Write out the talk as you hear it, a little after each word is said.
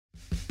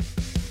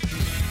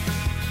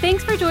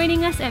Thanks for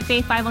joining us at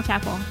Faith Bible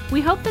Chapel.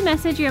 We hope the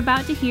message you're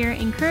about to hear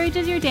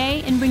encourages your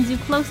day and brings you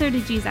closer to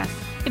Jesus.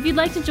 If you'd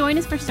like to join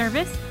us for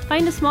service,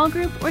 find a small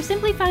group, or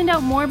simply find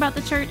out more about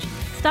the church,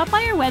 stop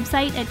by our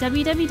website at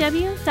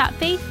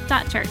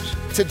www.faith.church.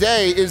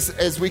 Today,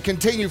 as we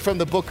continue from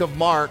the book of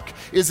Mark,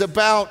 is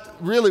about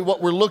really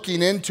what we're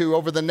looking into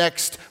over the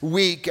next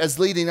week as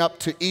leading up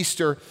to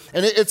Easter.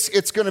 And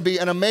it's going to be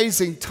an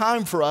amazing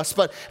time for us.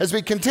 But as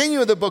we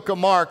continue in the book of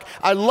Mark,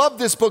 I love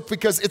this book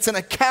because it's an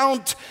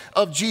account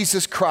of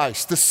Jesus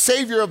Christ, the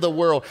Savior of the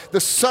world,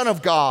 the Son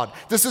of God.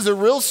 This is a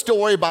real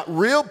story about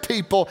real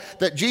people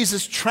that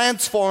Jesus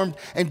transformed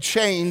and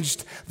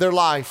changed their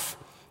life.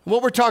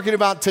 What we're talking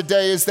about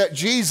today is that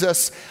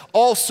Jesus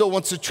also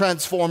wants to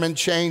transform and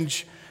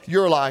change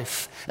your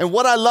life. And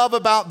what I love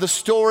about the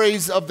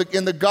stories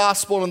in the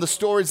gospel and the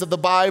stories of the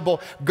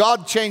Bible,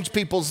 God changed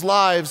people's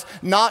lives,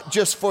 not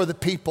just for the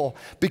people,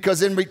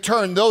 because in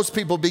return, those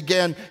people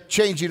began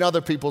changing other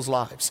people's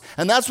lives.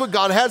 And that's what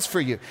God has for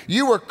you.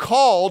 You were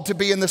called to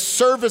be in the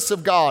service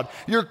of God.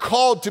 You're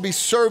called to be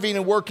serving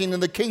and working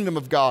in the kingdom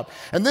of God.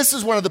 And this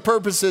is one of the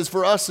purposes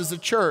for us as a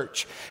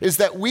church, is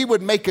that we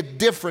would make a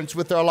difference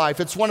with our life.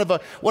 It's one of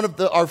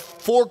our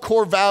four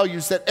core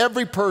values, that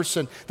every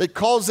person that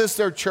calls this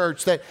their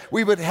church, that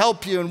we would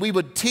help you and we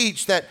would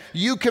teach that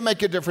you can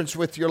make a difference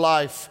with your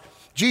life.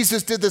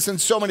 Jesus did this in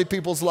so many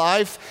people's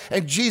life,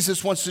 and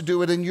Jesus wants to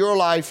do it in your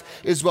life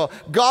as well.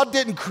 God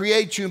didn't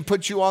create you and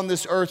put you on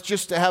this earth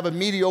just to have a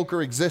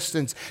mediocre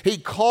existence. He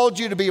called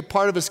you to be a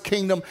part of His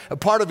kingdom, a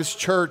part of His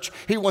church.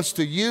 He wants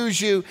to use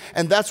you,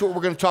 and that's what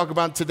we're going to talk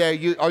about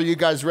today. Are you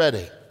guys ready?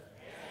 Yes.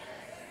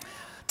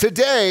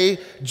 Today,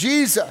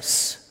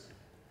 Jesus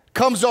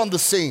comes on the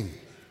scene.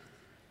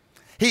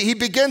 He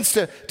begins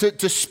to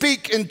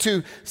speak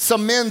into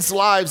some men's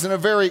lives in a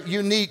very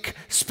unique,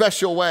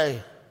 special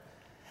way.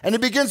 And he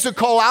begins to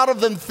call out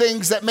of them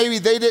things that maybe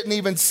they didn't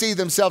even see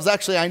themselves.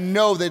 Actually, I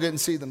know they didn't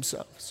see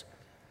themselves.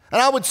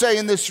 And I would say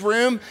in this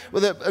room,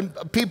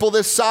 with people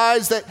this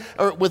size,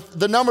 or with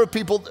the number of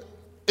people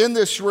in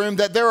this room,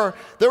 that there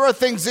are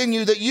things in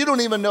you that you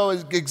don't even know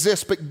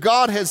exist, but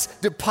God has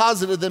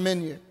deposited them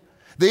in you.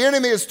 The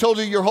enemy has told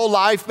you your whole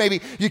life, maybe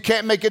you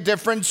can't make a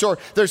difference, or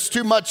there's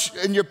too much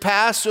in your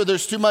past, or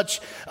there's too much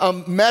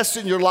mess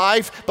in your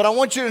life. But I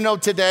want you to know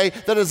today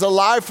that is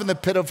alive from the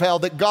pit of hell,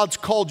 that God's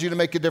called you to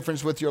make a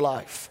difference with your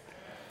life.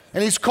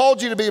 And He's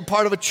called you to be a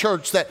part of a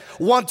church that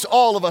wants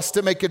all of us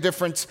to make a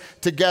difference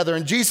together.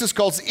 And Jesus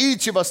calls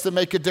each of us to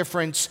make a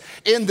difference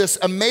in this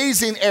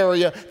amazing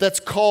area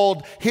that's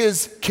called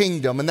His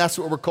kingdom. And that's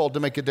what we're called to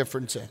make a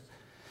difference in.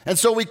 And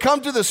so we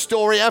come to the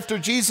story after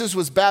Jesus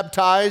was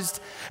baptized,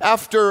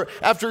 after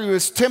he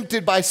was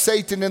tempted by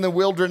Satan in the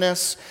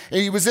wilderness,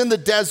 and he was in the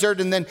desert,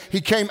 and then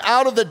he came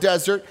out of the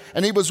desert,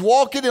 and he was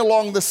walking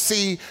along the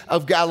Sea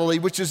of Galilee,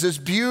 which is this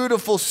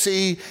beautiful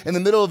sea in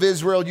the middle of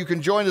Israel. You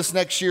can join us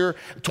next year,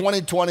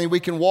 2020. We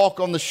can walk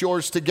on the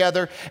shores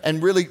together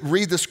and really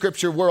read the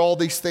scripture where all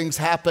these things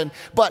happen.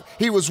 But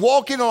he was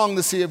walking along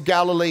the Sea of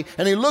Galilee,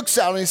 and he looks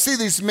out, and he sees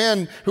these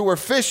men who are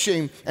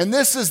fishing, and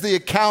this is the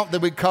account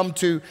that we come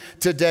to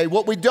today.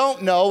 What we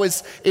don't know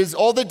is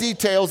all the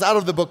details out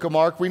of the book of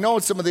Mark. We know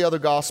in some of the other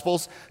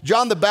Gospels.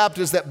 John the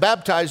Baptist that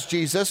baptized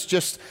Jesus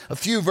just a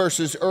few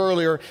verses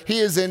earlier, he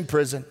is in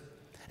prison.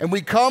 And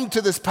we come to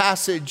this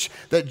passage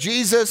that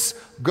Jesus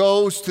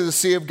goes to the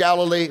Sea of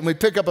Galilee, and we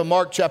pick up in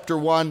Mark chapter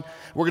 1.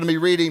 We're going to be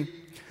reading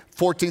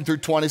 14 through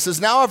 20. It says,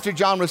 "Now after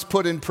John was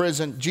put in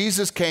prison,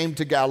 Jesus came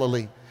to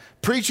Galilee,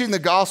 preaching the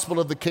gospel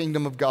of the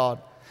kingdom of God,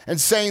 and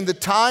saying, the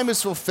time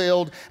is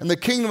fulfilled and the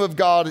kingdom of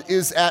God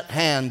is at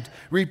hand.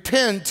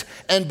 Repent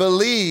and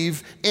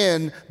believe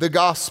in the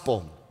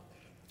gospel.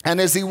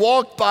 And as he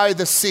walked by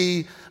the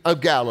Sea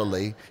of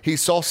Galilee, he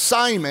saw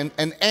Simon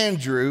and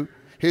Andrew,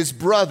 his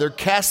brother,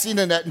 casting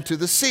a net into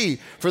the sea,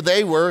 for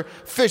they were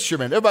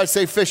fishermen." Everybody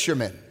say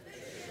fishermen.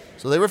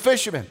 So they were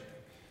fishermen.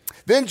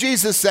 "Then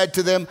Jesus said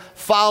to them,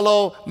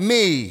 'Follow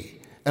me,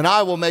 and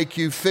I will make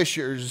you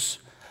fishers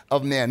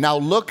of men.'" Now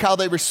look how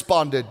they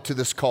responded to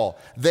this call.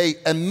 They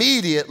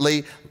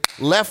immediately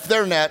left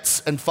their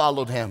nets and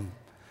followed him.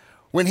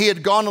 When he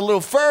had gone a little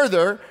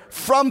further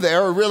from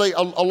there, or really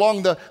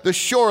along the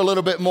shore a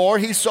little bit more,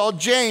 he saw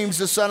James,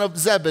 the son of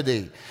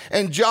Zebedee,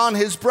 and John,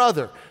 his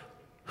brother,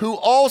 who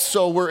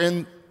also were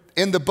in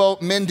the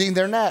boat mending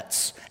their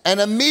nets. And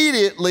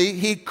immediately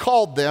he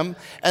called them,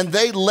 and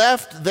they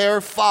left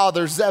their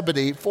father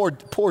Zebedee,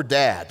 poor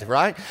dad,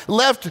 right?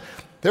 Left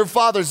their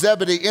father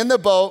Zebedee in the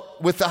boat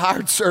with the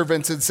hired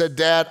servants and said,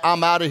 "Dad,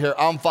 I'm out of here.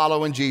 I'm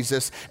following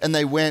Jesus." And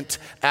they went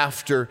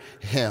after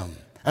him.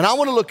 And I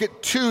want to look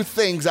at two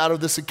things out of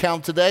this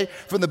account today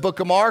from the book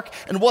of Mark,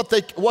 and how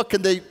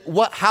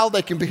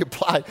they can be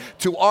applied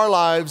to our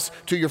lives,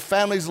 to your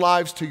family's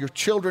lives, to your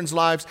children's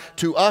lives,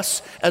 to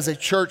us as a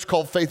church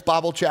called Faith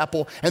Bible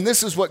Chapel. And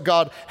this is what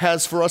God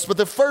has for us. But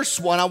the first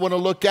one I want to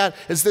look at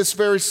is this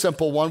very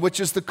simple one, which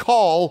is the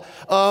call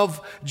of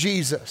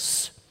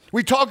Jesus.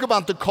 We talk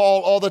about the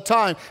call all the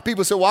time.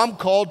 People say, well, I'm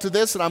called to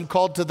this and I'm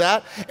called to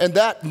that, and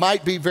that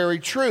might be very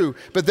true.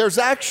 But there's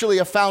actually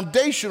a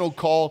foundational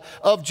call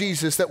of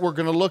Jesus that we're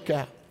going to look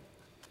at.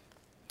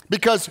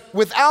 Because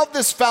without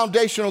this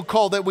foundational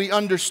call that we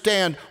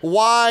understand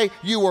why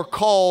you are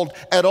called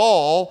at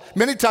all,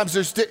 many times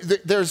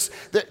there's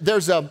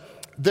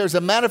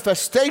a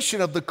manifestation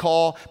of the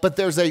call, but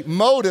there's a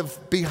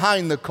motive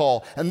behind the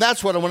call. And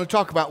that's what I want to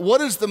talk about. What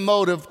is the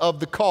motive of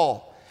the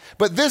call?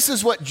 But this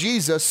is what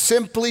Jesus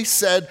simply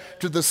said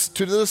to the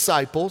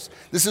disciples.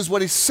 This is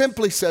what he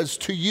simply says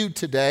to you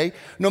today,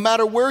 no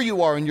matter where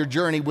you are in your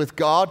journey with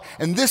God.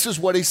 And this is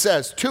what he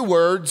says. 2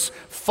 words,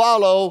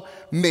 follow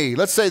me.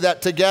 Let's say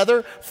that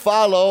together.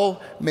 Follow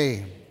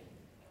me.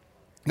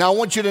 Now I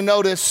want you to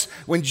notice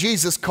when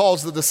Jesus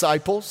calls the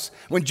disciples,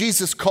 when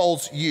Jesus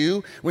calls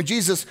you, when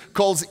Jesus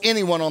calls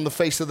anyone on the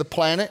face of the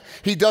planet,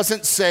 he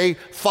doesn't say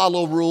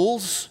follow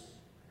rules.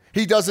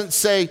 He doesn't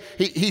say,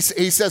 he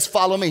says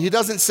follow me. He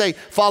doesn't say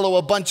follow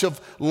a bunch of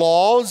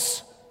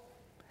laws,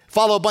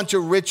 follow a bunch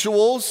of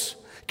rituals,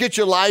 get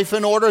your life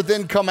in order,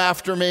 then come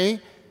after me.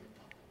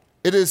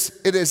 It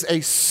is a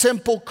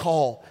simple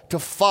call to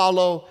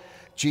follow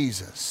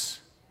Jesus.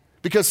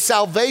 Because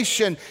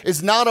salvation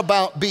is not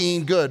about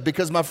being good,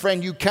 because my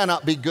friend, you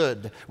cannot be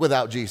good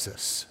without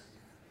Jesus.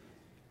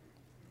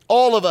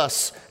 All of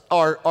us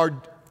are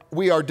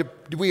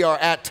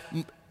at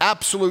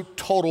absolute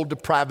total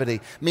depravity,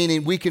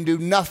 meaning we can do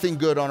nothing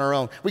good on our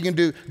own. We can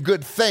do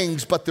good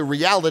things, but the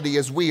reality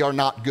is we are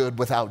not good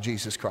without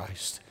Jesus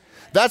Christ.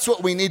 That's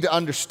what we need to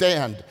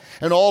understand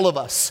in all of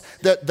us,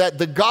 that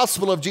the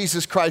gospel of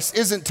Jesus Christ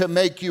isn't to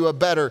make you a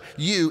better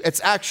you. It's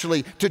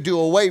actually to do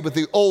away with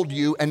the old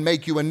you and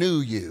make you a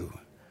new you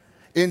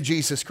in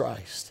Jesus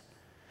Christ.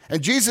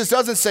 And Jesus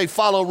doesn't say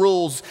follow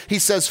rules. He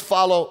says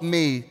follow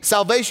me.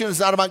 Salvation is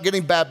not about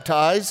getting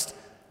baptized.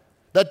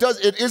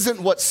 It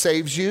isn't what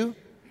saves you.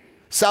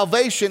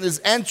 Salvation is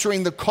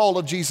answering the call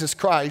of Jesus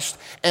Christ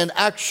and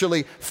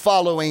actually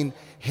following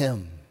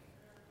him.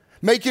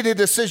 Making a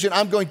decision,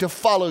 I'm going to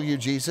follow you,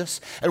 Jesus.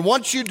 And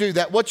once you do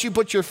that, once you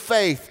put your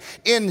faith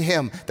in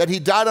him, that he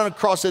died on a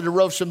cross and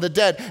arose from the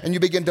dead, and you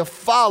begin to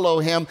follow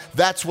him,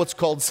 that's what's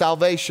called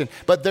salvation.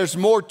 But there's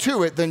more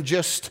to it than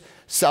just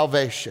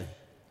salvation.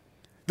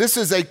 This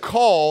is a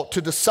call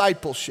to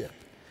discipleship.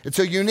 It's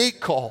a unique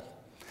call.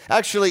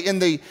 Actually, in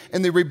the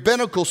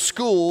rabbinical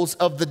schools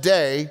of the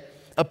day,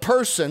 a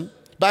person,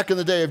 back in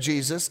the day of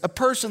Jesus, a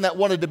person that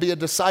wanted to be a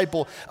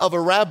disciple of a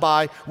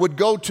rabbi would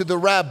go to the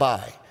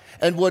rabbi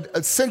and would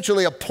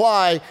essentially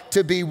apply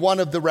to be one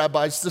of the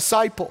rabbi's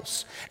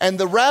disciples. And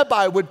the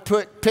rabbi would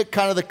pick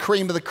kind of the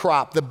cream of the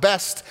crop, the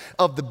best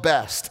of the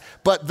best.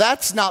 But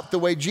that's not the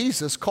way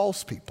Jesus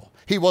calls people.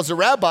 He was a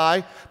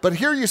rabbi, but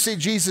here you see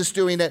Jesus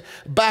doing it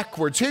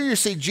backwards. Here you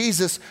see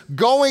Jesus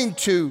going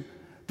to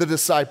the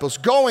disciples,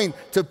 going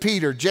to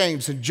Peter,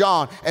 James, and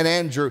John, and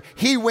Andrew.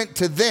 He went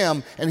to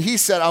them and he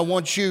said, I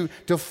want you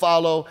to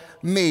follow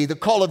me. The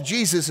call of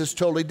Jesus is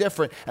totally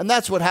different. And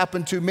that's what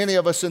happened to many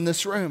of us in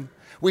this room.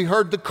 We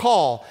heard the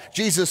call.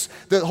 Jesus,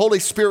 the Holy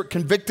Spirit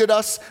convicted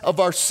us of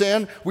our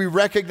sin. We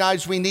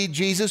recognized we need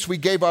Jesus. We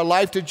gave our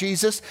life to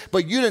Jesus,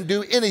 but you didn't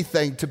do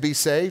anything to be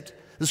saved.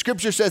 The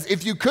scripture says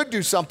if you could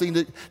do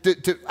something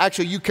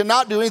actually you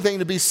cannot do anything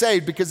to be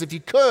saved, because if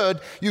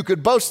you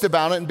could boast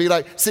about it and be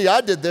like, see, I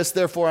did this,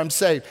 therefore I'm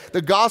saved.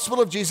 The gospel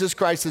of Jesus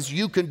Christ says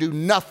you can do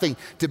nothing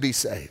to be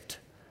saved.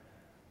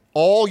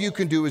 All you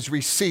can do is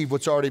receive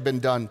what's already been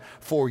done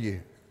for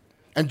you.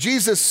 And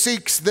Jesus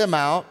seeks them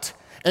out,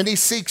 and he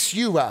seeks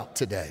you out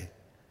today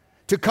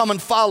to come and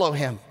follow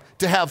him,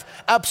 to have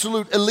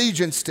absolute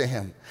allegiance to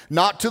him,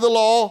 not to the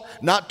law,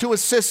 not to a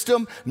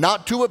system,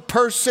 not to a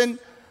person,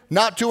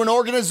 not to an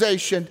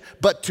organization,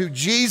 but to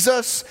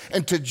Jesus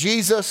and to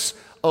Jesus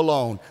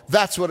alone.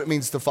 That's what it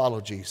means to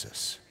follow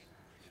Jesus.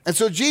 And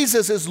so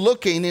Jesus is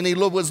looking, and he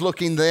was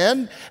looking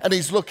then, and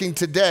he's looking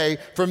today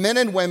for men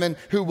and women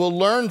who will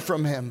learn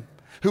from him,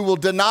 who will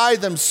deny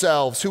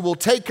themselves, who will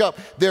take up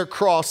their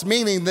cross,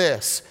 meaning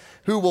this,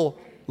 who will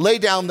lay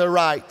down their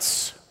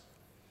rights,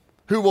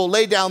 who will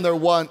lay down their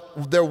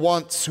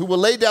wants, who will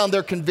lay down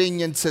their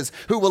conveniences,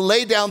 who will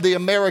lay down the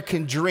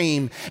American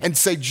dream and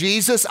say,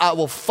 Jesus, I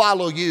will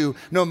follow you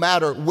no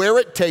matter where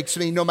it takes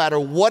me, no matter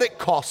what it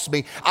costs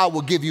me. I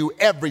will give you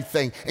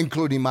everything,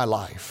 including my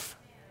life.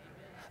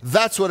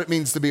 That's what it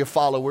means to be a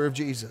follower of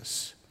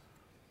Jesus.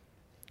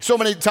 So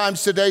many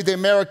times today, the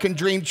American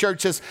Dream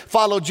Church says,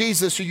 follow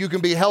Jesus so you can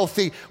be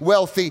healthy,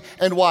 wealthy,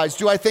 and wise.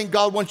 Do I think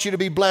God wants you to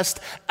be blessed?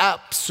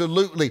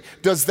 Absolutely.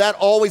 Does that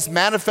always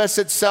manifest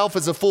itself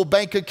as a full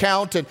bank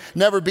account and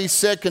never be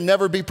sick and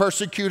never be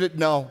persecuted?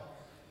 No.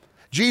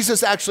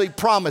 Jesus actually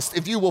promised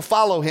if you will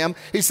follow him,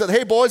 he said,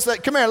 hey boys,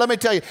 come here, let me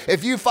tell you,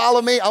 if you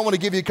follow me, I want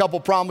to give you a couple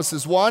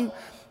promises. One,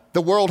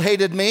 the world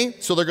hated me,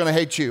 so they're going to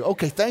hate you.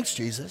 Okay, thanks,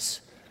 Jesus.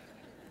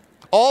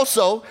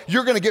 Also,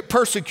 you're going to get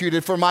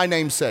persecuted for my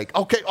name's sake.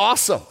 Okay,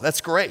 awesome.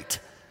 That's great.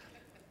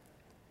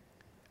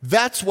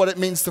 That's what it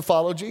means to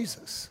follow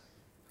Jesus.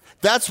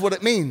 That's what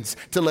it means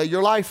to lay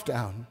your life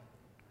down.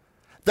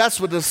 That's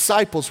what the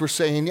disciples were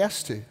saying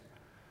yes to.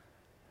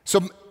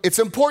 So it's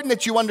important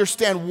that you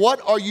understand,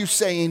 what are you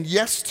saying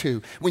yes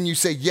to when you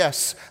say,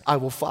 yes, I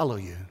will follow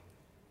you?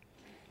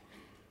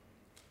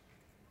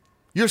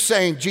 You're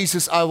saying,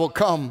 Jesus, I will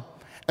come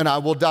and I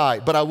will die.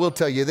 But I will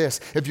tell you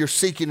this, if you're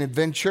seeking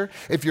adventure,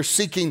 if you're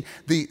seeking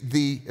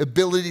the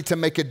ability to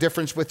make a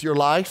difference with your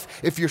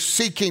life, if you're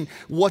seeking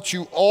what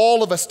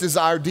all of us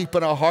desire deep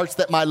in our hearts,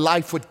 that my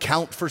life would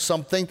count for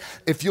something,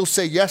 if you'll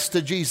say yes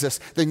to Jesus,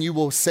 then you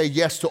will say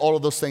yes to all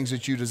of those things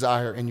that you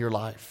desire in your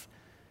life.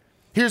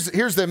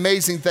 Here's the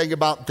amazing thing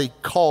about the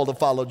call to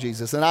follow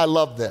Jesus, and I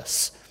love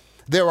this.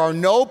 There are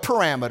no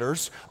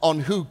parameters on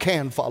who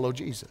can follow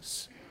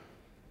Jesus.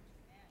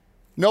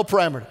 No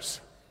parameters.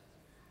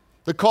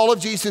 The call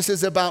of Jesus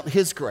is about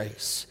His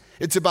grace.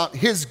 It's about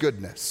His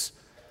goodness.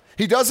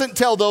 He doesn't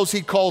tell those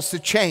He calls to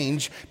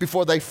change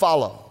before they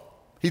follow.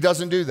 He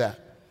doesn't do that.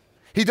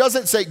 He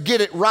doesn't say, get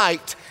it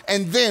right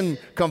and then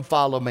come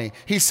follow me.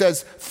 He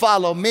says,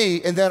 follow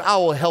me and then I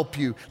will help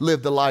you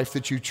live the life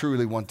that you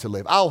truly want to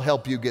live. I'll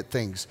help you get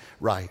things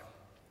right.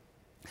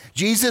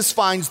 Jesus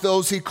finds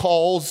those He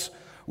calls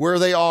where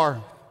they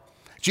are.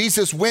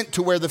 Jesus went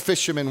to where the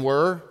fishermen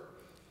were,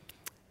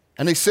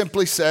 and He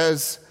simply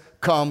says,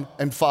 come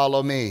and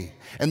follow me.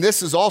 And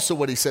this is also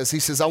what He says. He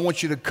says, I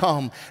want you to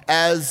come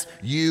as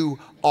you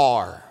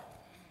are.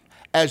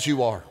 As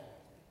you are.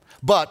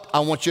 But I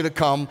want you to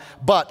come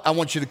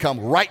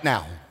right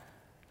now.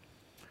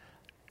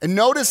 And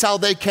notice how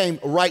they came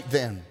right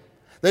then.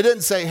 They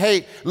didn't say,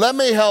 hey, let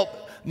me help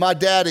my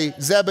daddy,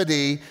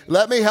 Zebedee.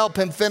 Let me help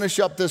him finish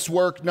up this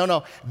work.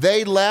 No.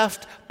 They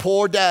left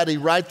poor daddy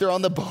right there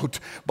on the boat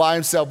by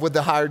himself with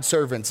the hired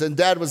servants. And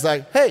dad was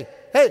like, hey,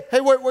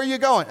 where are you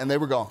going? And they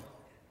were gone.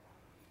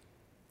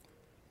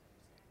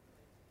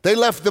 They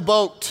left the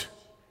boat.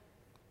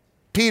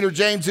 Peter,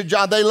 James, and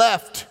John, they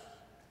left.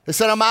 They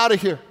said, I'm out of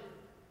here.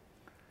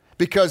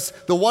 Because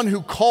the one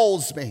who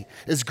calls me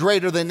is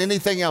greater than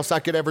anything else I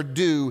could ever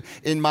do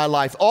in my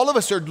life. All of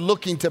us are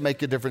looking to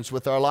make a difference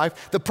with our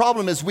life. The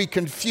problem is we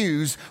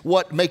confuse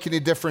what making a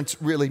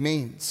difference really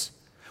means.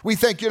 We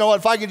think, you know what,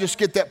 if I can just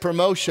get that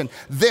promotion,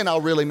 then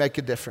I'll really make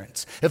a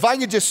difference. If I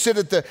can just sit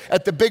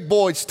at the big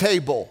boys'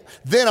 table,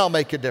 then I'll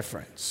make a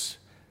difference.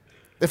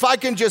 If I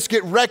can just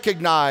get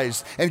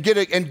recognized and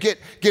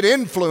get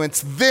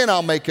influence, then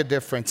I'll make a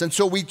difference. And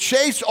so we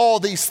chase all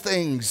these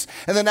things.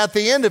 And then at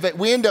the end of it,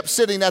 we end up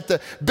sitting at the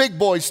big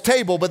boys'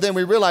 table, but then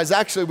we realize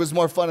actually it was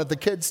more fun at the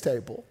kids'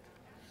 table.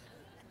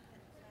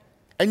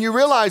 And you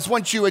realize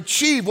once you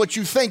achieve what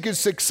you think is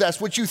success,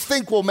 what you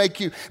think will make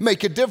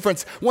a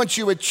difference, once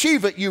you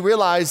achieve it, you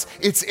realize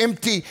it's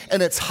empty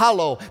and it's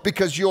hollow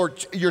because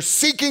you're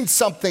seeking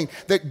something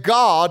that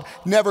God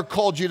never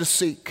called you to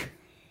seek.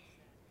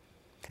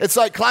 It's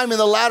like climbing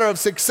the ladder of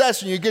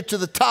success and you get to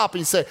the top and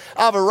you say,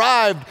 I've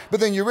arrived, but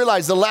then you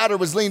realize the ladder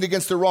was leaned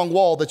against the wrong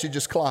wall that you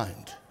just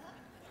climbed.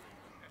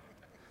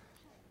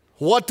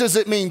 What does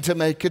it mean to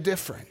make a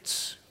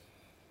difference?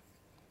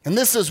 And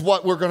this is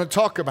what we're going to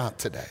talk about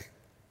today.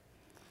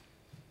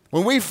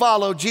 When we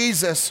follow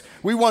Jesus,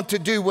 we want to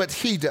do what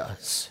He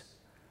does.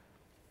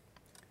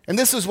 And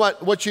this is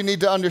what you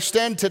need to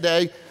understand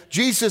today.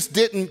 Jesus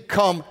didn't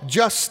come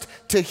just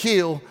to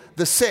heal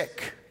the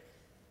sick.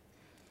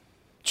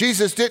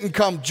 Jesus didn't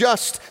come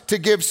just to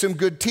give some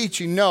good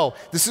teaching. No,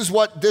 this is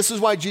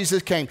why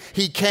Jesus came.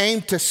 He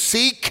came to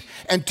seek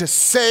and to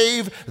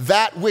save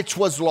that which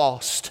was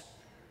lost.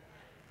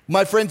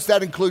 My friends,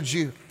 that includes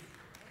you.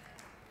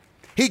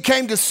 He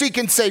came to seek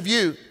and save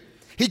you.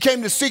 He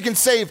came to seek and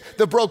save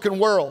the broken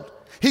world.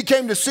 He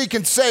came to seek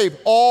and save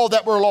all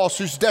that were lost,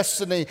 whose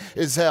destiny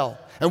is hell.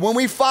 And when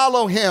we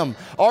follow Him,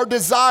 our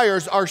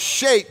desires are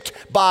shaped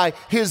by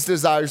His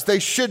desires. They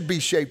should be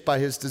shaped by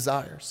His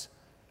desires.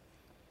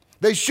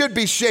 They should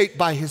be shaped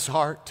by His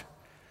heart.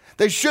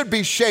 They should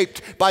be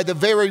shaped by the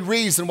very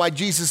reason why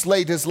Jesus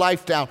laid His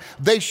life down.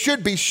 They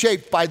should be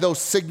shaped by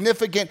those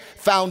significant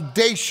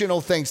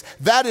foundational things.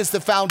 That is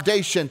the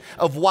foundation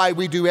of why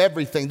we do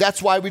everything.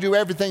 That's why we do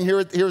everything here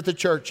at the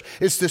church,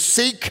 is to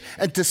seek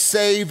and to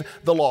save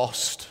the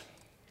lost.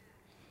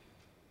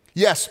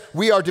 Yes,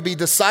 we are to be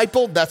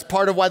discipled. That's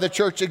part of why the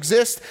church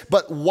exists.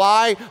 But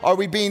why are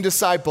we being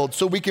discipled?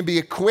 So we can be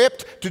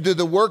equipped to do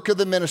the work of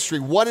the ministry.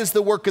 What is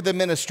the work of the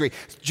ministry?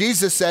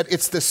 Jesus said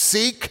it's to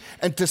seek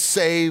and to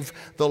save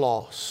the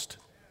lost.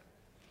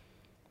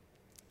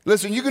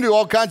 Listen, you can do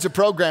all kinds of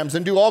programs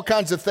and do all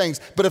kinds of things,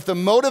 but if the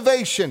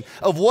motivation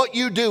of what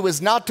you do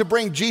is not to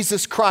bring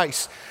Jesus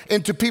Christ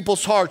into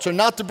people's hearts or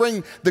not to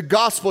bring the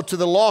gospel to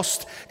the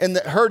lost and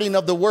the hurting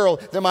of the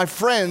world, then my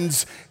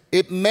friends,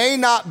 it may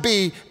not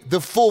be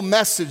the full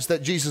message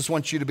that Jesus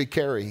wants you to be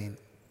carrying.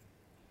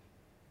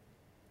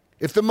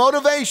 If the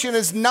motivation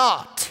is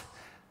not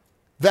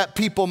that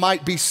people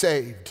might be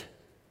saved,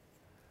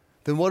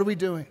 then what are we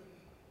doing?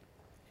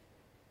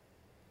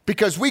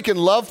 Because we can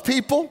love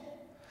people.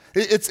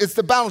 It's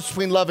the balance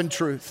between love and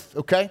truth,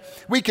 okay?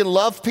 We can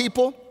love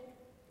people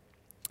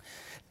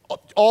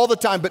all the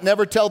time, but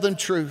never tell them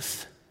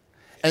truth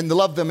and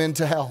love them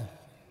into hell.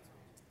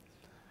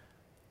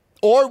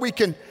 Or we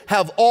can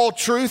have all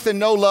truth and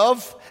no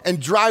love and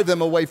drive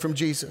them away from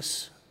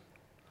Jesus.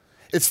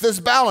 It's this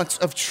balance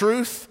of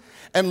truth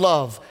and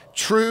love.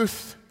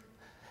 Truth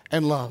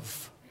and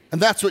love.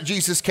 And that's what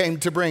Jesus came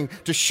to bring,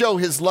 to show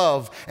his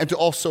love and to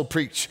also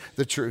preach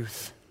the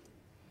truth.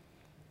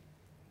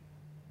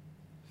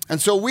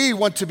 And so we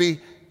want to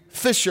be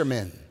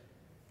fishermen,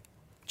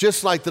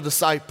 just like the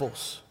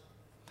disciples.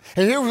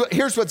 And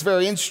here's what's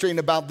very interesting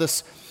about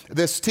this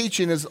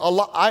teaching is a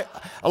lot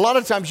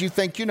of times you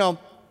think,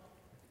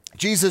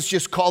 Jesus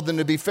just called them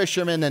to be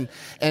fishermen,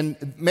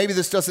 and maybe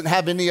this doesn't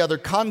have any other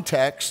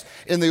context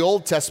in the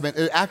Old Testament.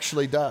 It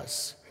actually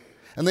does.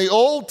 In the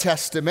Old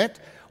Testament,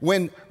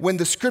 when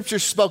the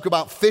scriptures spoke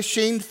about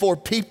fishing for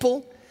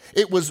people,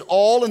 it was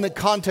all in the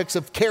context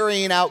of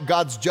carrying out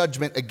God's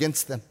judgment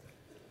against them.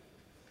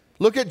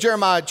 Look at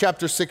Jeremiah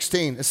chapter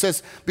 16. It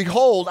says,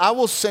 behold, I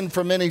will send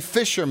for many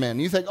fishermen.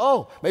 You think,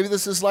 oh, maybe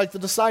this is like the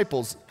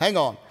disciples. Hang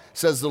on,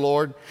 says the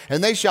Lord.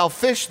 And they shall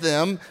fish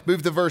them,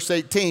 move to verse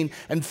 18.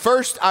 And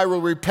first I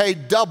will repay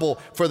double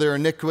for their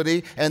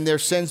iniquity and their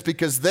sins,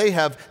 because they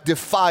have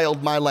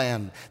defiled my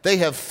land. They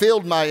have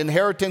filled my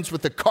inheritance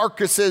with the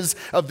carcasses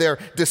of their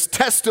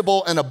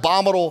detestable and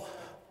abominable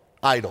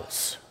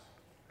idols.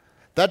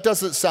 That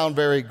doesn't sound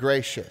very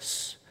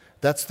gracious.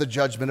 That's the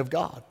judgment of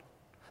God.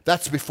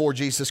 That's before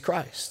Jesus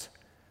Christ.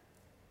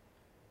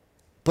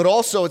 But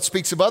also it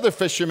speaks of other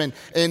fishermen.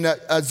 In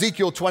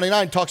Ezekiel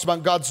 29, talks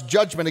about God's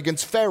judgment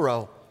against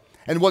Pharaoh.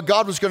 And what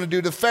God was going to do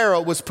to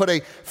Pharaoh was put a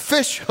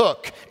fish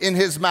hook in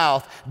his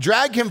mouth,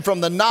 drag him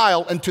from the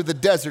Nile into the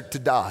desert to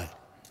die.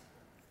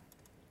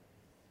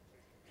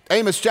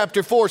 Amos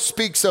chapter 4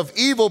 speaks of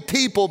evil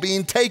people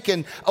being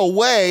taken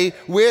away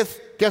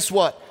with, guess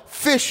what?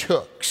 Fish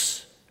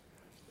hooks.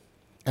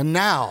 And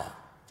now,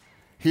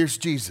 here's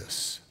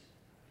Jesus.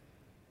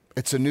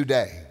 It's a new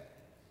day.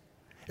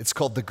 It's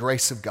called the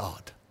grace of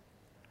God.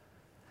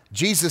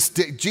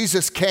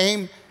 Jesus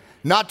came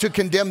not to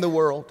condemn the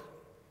world,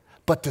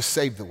 but to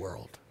save the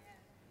world.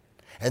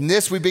 And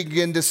this we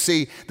begin to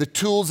see the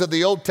tools of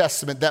the Old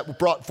Testament that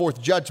brought forth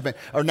judgment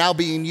are now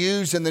being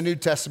used in the New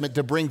Testament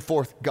to bring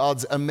forth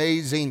God's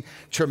amazing,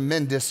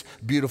 tremendous,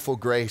 beautiful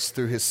grace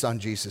through his Son,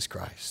 Jesus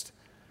Christ.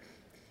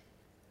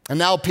 And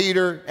now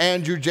Peter,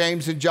 Andrew,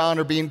 James, and John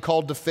are being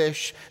called to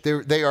fish.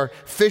 They are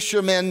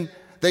fishermen.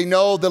 They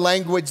know the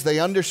language. They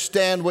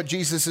understand what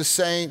Jesus is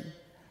saying.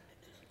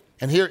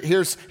 And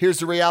here's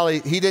the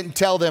reality. He didn't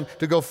tell them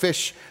to go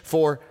fish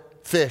for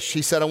fish.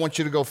 He said, I want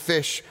you to go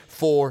fish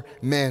for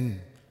men.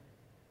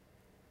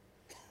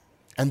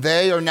 And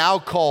they are now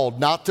called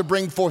not to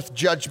bring forth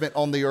judgment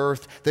on the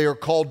earth. They are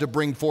called to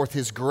bring forth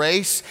his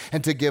grace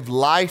and to give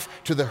life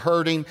to the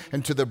hurting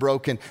and to the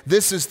broken.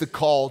 This is the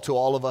call to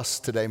all of us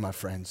today, my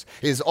friends,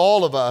 is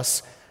all of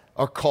us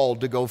are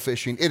called to go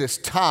fishing. It is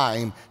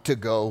time to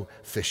go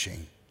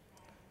fishing.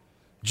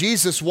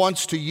 Jesus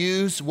wants to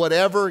use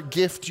whatever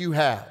gift you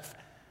have,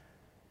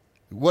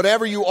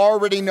 whatever you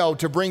already know,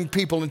 to bring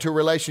people into a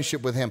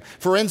relationship with him.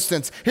 For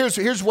instance,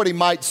 here's what he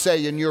might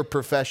say in your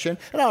profession.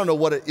 And I don't know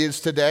what it is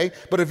today,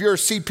 but if you're a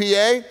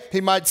CPA, he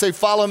might say,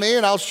 follow me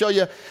and I'll show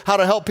you how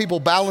to help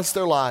people balance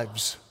their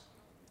lives.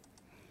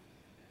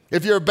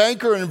 If you're a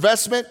banker or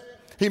investment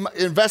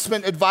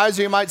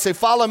advisor, he might say,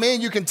 follow me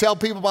and you can tell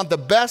people about the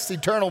best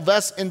eternal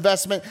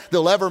investment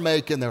they'll ever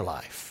make in their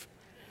life.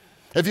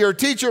 If you're a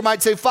teacher, he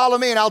might say, follow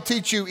me and I'll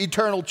teach you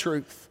eternal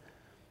truth.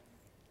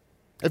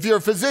 If you're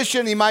a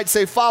physician, he might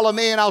say, follow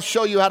me and I'll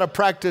show you how to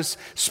practice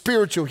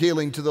spiritual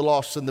healing to the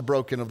lost and the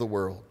broken of the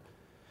world.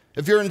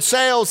 If you're in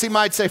sales, he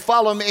might say,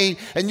 follow me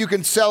and you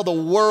can sell the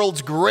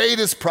world's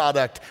greatest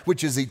product,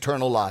 which is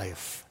eternal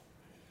life.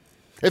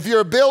 If you're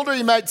a builder,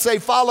 you might say,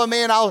 follow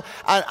me and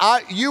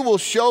you will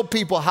show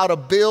people how to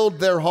build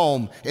their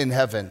home in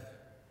heaven.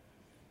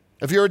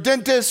 If you're a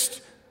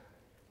dentist,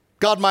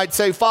 God might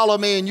say, follow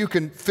me and you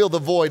can fill the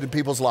void in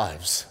people's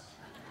lives.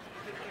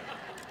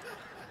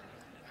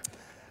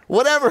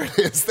 Whatever it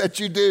is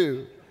that you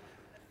do,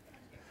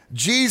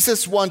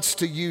 Jesus wants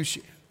to use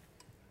you.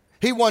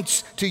 He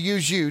wants to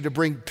use you to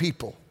bring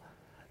people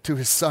to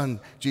his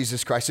Son,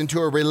 Jesus Christ, into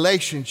a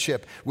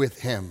relationship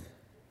with him.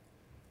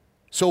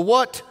 So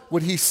what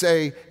would he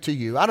say to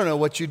you? I don't know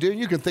what you do.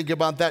 You can think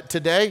about that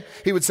today.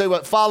 He would say,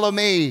 what? Follow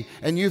me,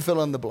 and you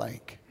fill in the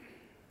blank.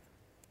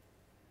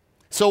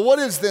 So what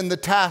is then the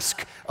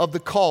task of the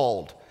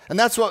called? And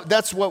that's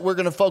what we're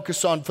going to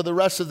focus on for the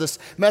rest of this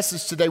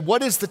message today.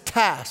 What is the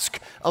task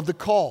of the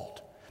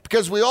called?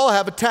 Because we all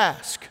have a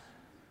task.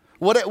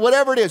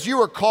 Whatever it is,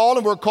 you are called,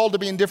 and we're called to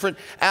be in different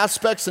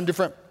aspects and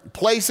different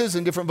places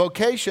and different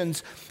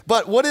vocations.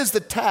 But what is the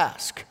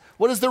task?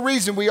 What is the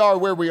reason we are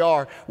where we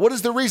are? What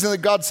is the reason that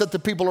God set the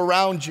people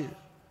around you?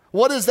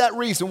 What is that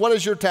reason? What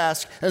is your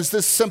task? And it's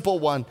this simple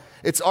one.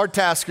 Our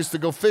task is to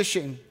go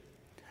fishing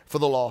for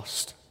the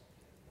lost.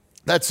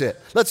 That's it.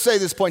 Let's say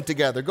this point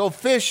together. Go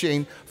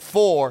fishing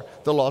for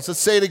the lost. Let's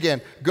say it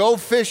again. Go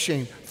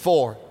fishing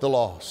for the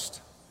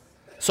lost.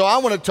 So I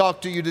want to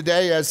talk to you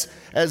today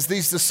as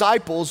these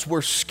disciples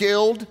were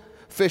skilled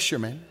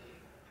fishermen.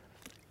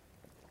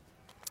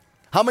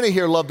 How many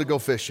here love to go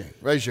fishing?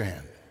 Raise your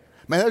hand.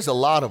 Man, there's a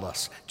lot of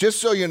us. Just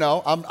so you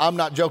know, I'm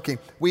not joking.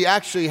 We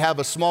actually have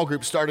a small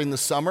group starting this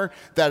summer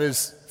that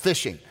is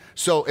fishing.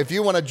 So if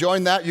you want to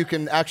join that, you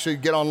can actually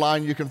get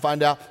online. You can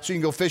find out. So you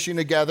can go fishing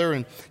together,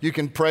 and you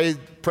can pray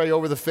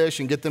over the fish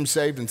and get them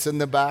saved and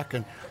send them back.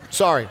 And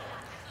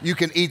you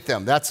can eat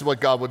them. That's what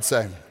God would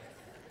say.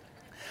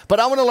 But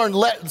I want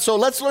to learn, so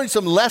let's learn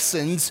some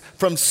lessons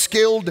from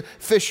skilled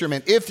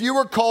fishermen. If you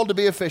were called to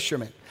be a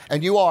fisherman,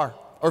 and you are,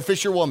 or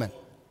fisherwoman,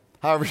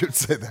 however you would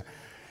say that.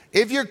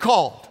 If you're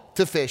called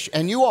to fish,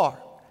 and you are,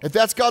 if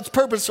that's God's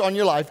purpose on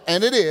your life,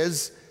 and it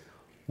is,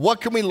 what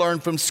can we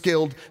learn from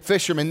skilled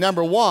fishermen?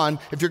 Number one,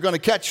 if you're going to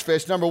catch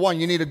fish, number one,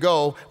 you need to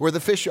go where the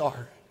fish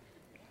are.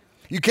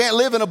 You can't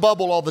live in a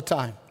bubble all the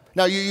time.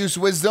 Now, you use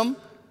wisdom.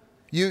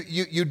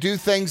 You do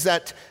things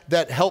that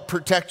help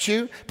protect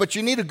you, but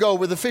you need to go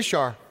where the fish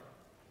are.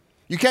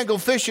 You can't go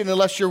fishing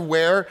unless you're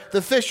where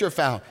the fish are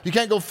found. You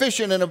can't go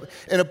fishing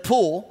in a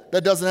pool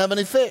that doesn't have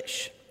any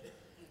fish.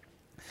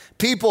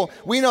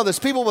 We know this,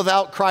 people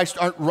without Christ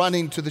aren't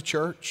running to the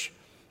church.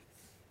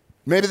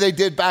 Maybe they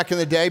did back in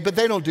the day, but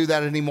they don't do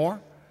that anymore.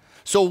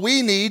 So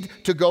we need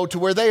to go to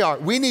where they are.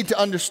 We need to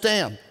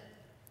understand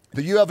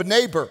that you have a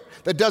neighbor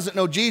that doesn't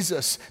know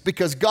Jesus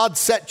because God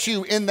set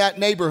you in that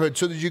neighborhood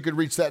so that you could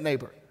reach that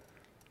neighbor.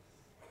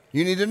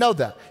 You need to know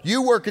that.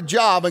 You work a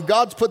job, and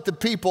God's put the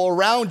people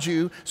around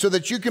you so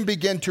that you can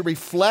begin to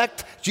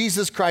reflect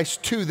Jesus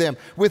Christ to them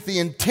with the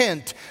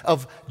intent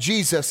of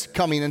Jesus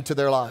coming into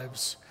their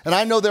lives. And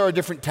I know there are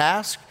different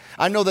tasks.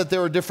 I know that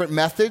there are different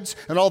methods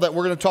and all that.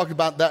 We're going to talk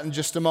about that in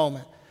just a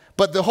moment.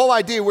 But the whole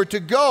idea, we're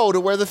to go to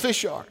where the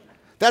fish are.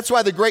 That's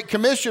why the Great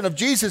Commission of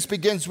Jesus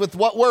begins with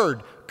what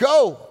word?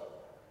 Go.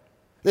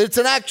 It's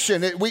an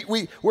action.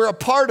 We're a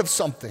part of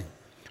something.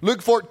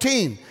 Luke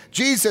 14,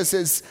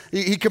 Jesus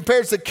he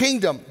compares the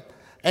kingdom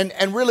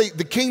and really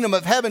the kingdom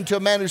of heaven to a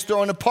man who's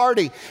throwing a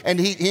party. And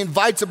he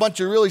invites a bunch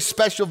of really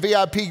special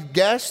VIP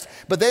guests,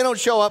 but they don't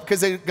show up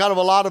because they got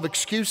a lot of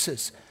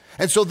excuses.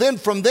 And so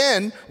from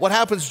then, what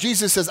happens,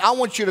 Jesus says, I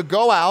want you to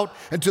go out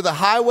into the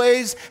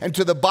highways and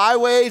to the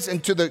byways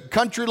and to the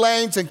country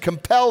lanes and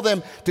compel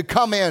them to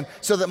come in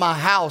so that my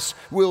house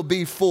will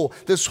be full.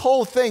 This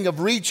whole thing of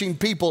reaching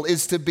people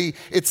is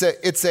it's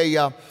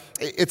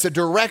a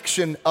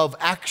direction of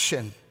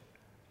action.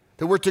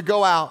 That we're to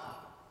go out.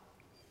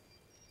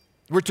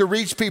 We're to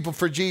reach people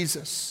for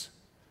Jesus.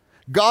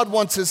 God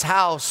wants his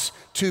house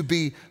to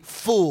be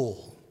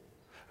full.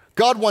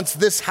 God wants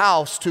this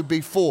house to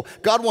be full.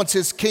 God wants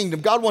his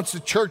kingdom. God wants the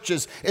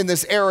churches in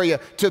this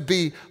area to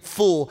be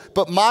full.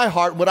 But my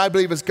heart, what I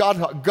believe is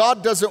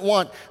God doesn't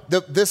want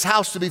this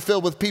house to be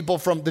filled with people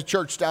from the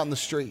church down the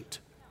street.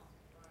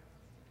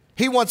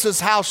 He wants his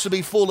house to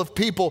be full of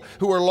people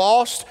who are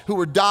lost, who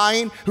are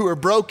dying, who are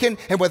broken,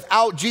 and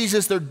without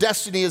Jesus, their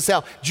destiny is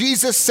hell.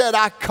 Jesus said,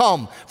 I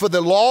come for the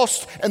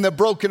lost and the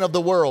broken of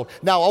the world.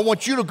 Now, I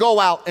want you to go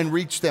out and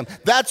reach them.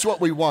 That's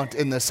what we want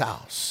in this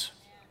house.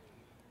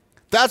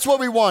 That's what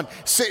we want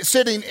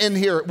sitting in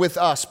here with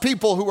us.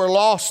 People who are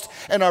lost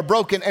and are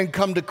broken and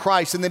come to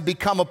Christ and then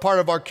become a part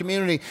of our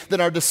community, then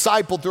are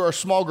discipled through our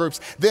small groups.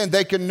 Then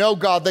they can know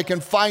God, they can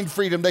find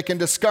freedom, they can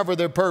discover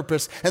their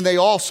purpose, and they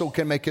also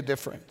can make a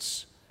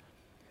difference.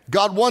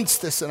 God wants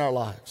this in our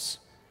lives.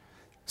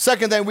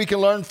 Second thing we can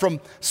learn from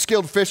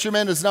skilled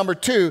fishermen is number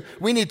 2,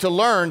 we need to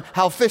learn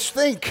how fish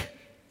think.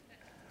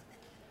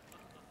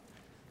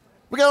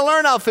 We got to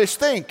learn how fish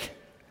think.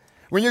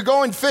 When you're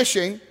going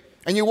fishing,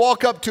 and you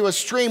walk up to a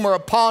stream or a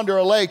pond or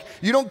a lake,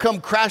 you don't come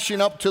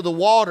crashing up to the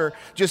water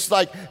just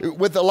like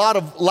with a lot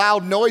of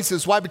loud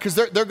noises. Why? Because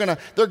they're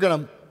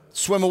gonna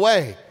swim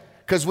away.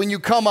 Because when you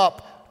come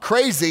up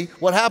crazy,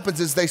 what happens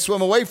is they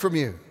swim away from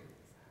you.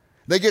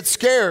 They get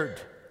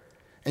scared,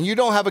 and you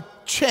don't have a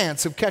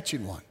chance of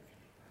catching one.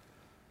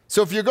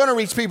 So if you're going to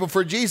reach people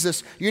for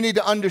Jesus, you need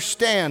to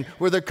understand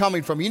where they're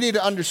coming from. You need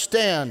to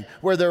understand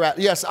where they're at.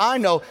 Yes, I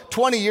know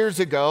 20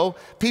 years ago,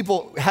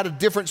 people had a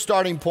different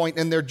starting point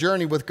in their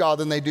journey with God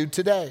than they do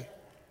today.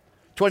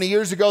 20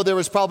 years ago, there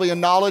was probably a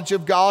knowledge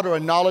of God or a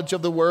knowledge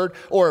of the Word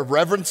or a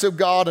reverence of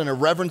God and a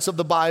reverence of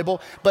the Bible,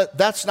 but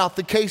that's not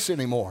the case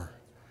anymore.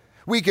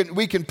 We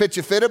can pitch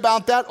a fit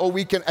about that, or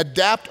we can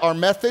adapt our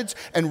methods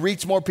and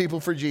reach more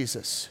people for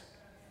Jesus.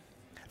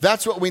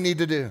 That's what we need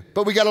to do.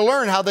 But we got to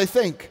learn how they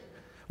think.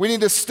 We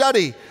need to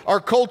study our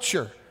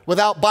culture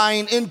without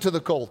buying into the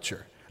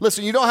culture.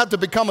 Listen, you don't have to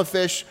become a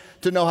fish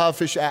to know how a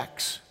fish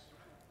acts.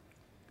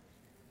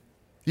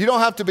 You don't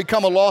have to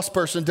become a lost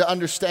person to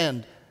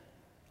understand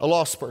a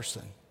lost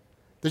person.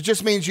 That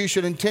just means you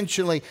should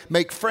intentionally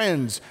make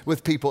friends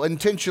with people,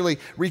 intentionally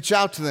reach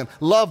out to them,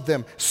 love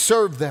them,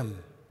 serve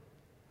them.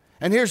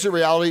 And here's the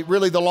reality,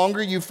 really, the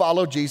longer you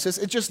follow Jesus,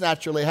 it just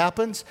naturally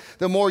happens.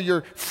 The more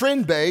your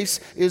friend base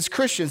is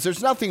Christians.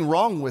 There's nothing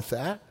wrong with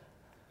that.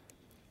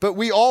 But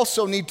we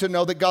also need to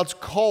know that God's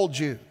called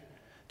you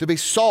to be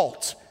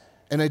salt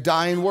in a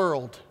dying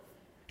world.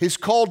 He's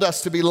called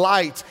us to be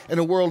light in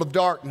a world of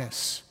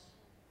darkness.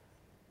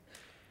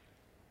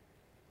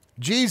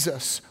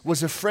 Jesus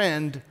was a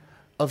friend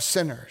of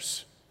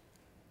sinners.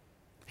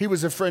 He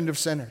was a friend of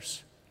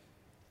sinners.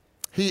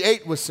 He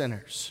ate with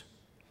sinners.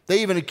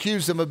 They even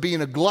accused him of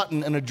being a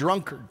glutton and a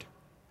drunkard.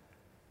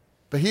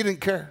 But he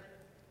didn't care,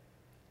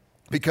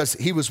 because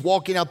he was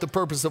walking out the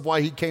purpose of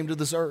why he came to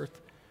this earth.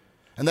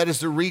 And that is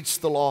to reach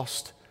the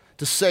lost,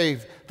 to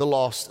save the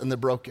lost and the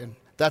broken.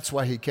 That's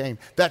why he came.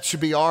 That should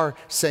be our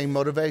same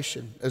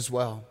motivation as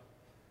well.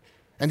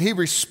 And he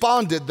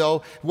responded,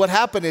 though. What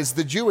happened is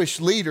the Jewish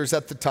leaders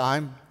at the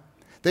time,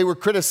 they were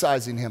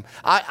criticizing him.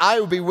 I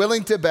would be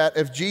willing to bet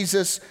if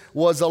Jesus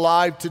was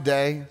alive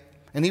today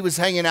and he was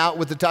hanging out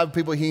with the type of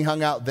people he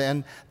hung out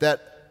then,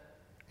 that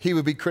he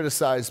would be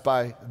criticized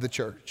by the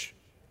church,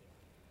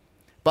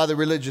 by the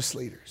religious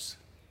leaders.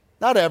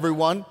 Not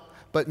everyone,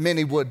 but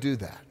many would do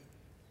that.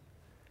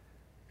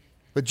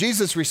 But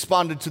Jesus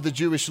responded to the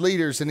Jewish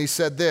leaders and he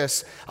said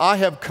this, I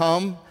have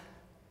come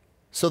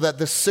so that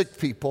the sick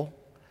people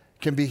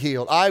can be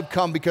healed. I've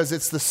come because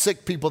it's the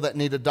sick people that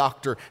need a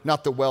doctor,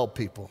 not the well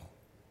people.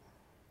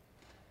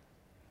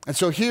 And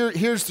so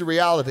here's the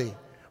reality.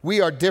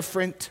 We are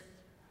different.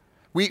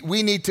 We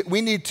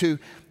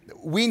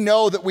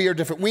know that we are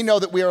different. We know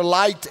that we are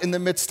light in the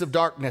midst of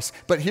darkness.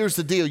 But here's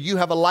the deal. You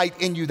have a light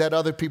in you that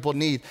other people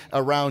need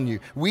around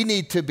you. We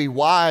need to be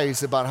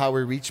wise about how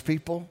we reach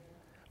people.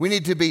 We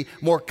need to be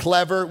more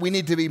clever. We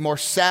need to be more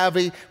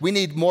savvy. We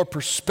need more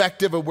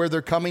perspective of where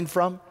they're coming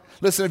from.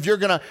 Listen, if you're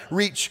going to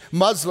reach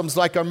Muslims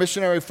like our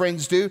missionary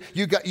friends do,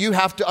 you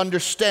have to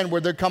understand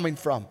where they're coming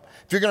from.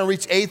 If you're going to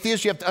reach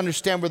atheists, you have to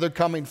understand where they're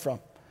coming from.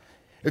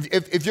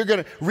 If you're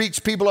going to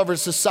reach people of our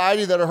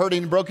society that are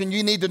hurting and broken,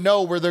 you need to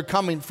know where they're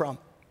coming from.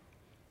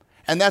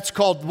 And that's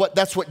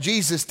what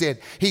Jesus did.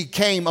 He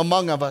came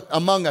among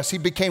us. He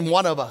became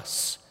one of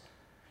us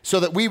so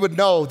that we would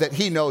know that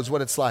he knows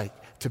what it's like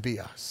to be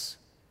us.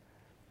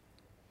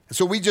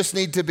 So we just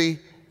need to be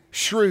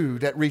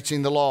shrewd at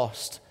reaching the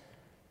lost.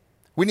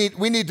 We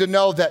need to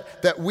know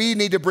that we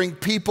need to bring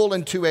people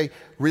into a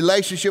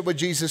relationship with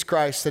Jesus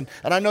Christ. And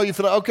I know you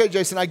feel like, okay,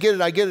 Jason, I get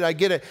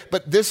it.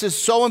 But this is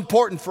so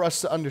important for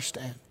us to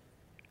understand.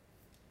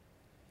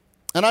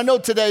 And I know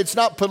today it's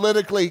not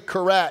politically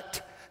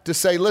correct to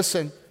say,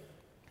 listen,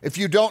 if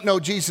you don't know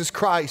Jesus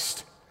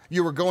Christ,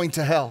 you are going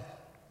to hell.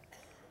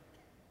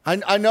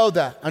 I know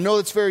that. I know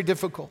it's very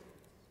difficult.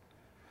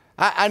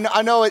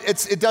 I know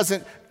it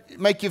doesn't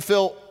make you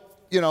feel,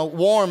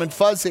 warm and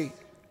fuzzy.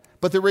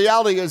 But the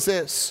reality is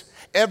this: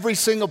 every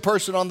single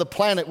person on the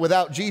planet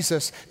without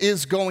Jesus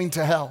is going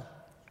to hell.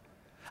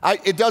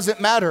 It doesn't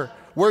matter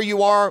where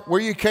you are, where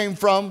you came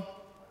from,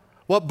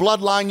 what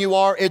bloodline you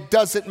are. It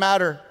doesn't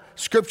matter.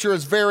 Scripture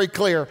is very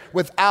clear.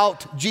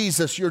 Without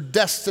Jesus, your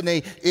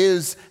destiny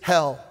is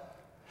hell.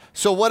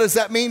 So what does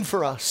that mean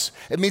for us?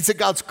 It means that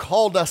God's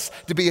called us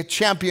to be a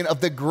champion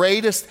of the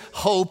greatest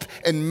hope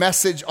and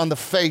message on the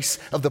face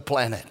of the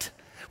planet.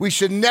 We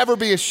should never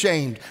be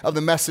ashamed of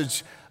the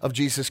message of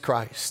Jesus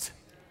Christ.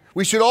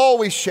 We should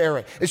always share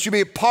it. It should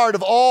be a part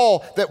of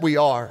all that we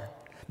are,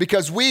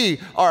 because we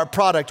are a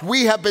product.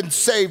 We have been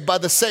saved by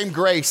the same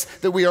grace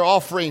that we are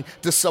offering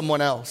to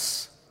someone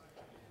else.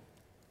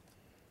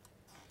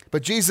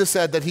 But Jesus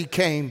said that he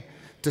came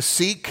to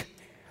seek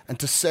and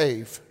to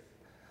save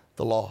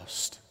the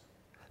lost.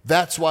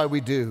 That's why we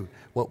do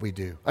what we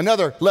do.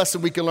 Another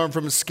lesson we can learn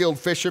from a skilled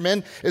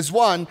fisherman is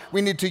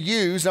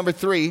number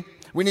 3,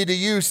 we need to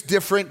use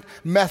different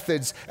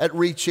methods at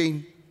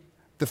reaching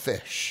the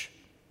fish.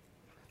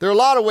 There are a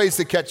lot of ways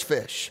to catch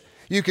fish.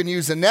 You can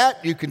use a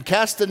net, you can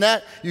cast a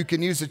net, you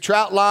can use a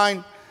trout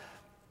line,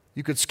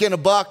 you could skin a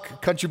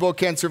buck. Country boy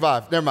can't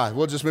survive. Never mind,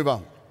 we'll just move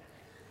on.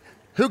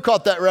 Who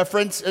caught that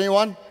reference?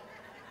 Anyone?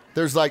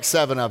 There's like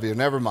 7 of you,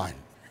 never mind.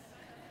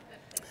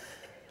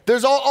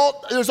 There's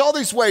all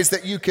these ways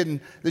that you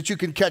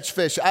can catch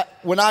fish.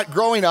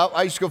 Growing up,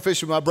 I used to go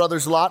fishing with my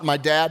brothers a lot, and my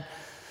dad.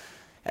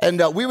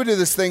 And we would do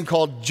this thing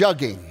called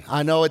jugging.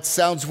 I know it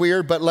sounds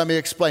weird, but let me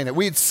explain it.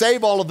 We'd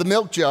save all of the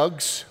milk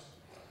jugs,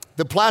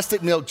 the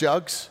plastic milk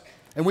jugs,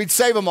 and we'd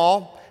save them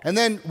all. And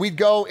then we'd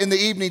go in the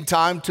evening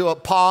time to a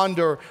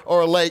pond or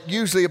a lake,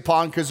 usually a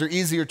pond because they're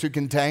easier to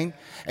contain.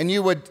 And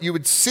you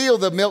would seal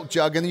the milk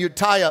jug, and then you'd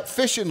tie a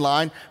fishing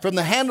line from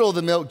the handle of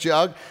the milk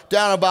jug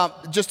down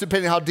about, just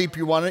depending how deep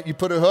you want it, you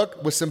put a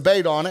hook with some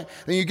bait on it.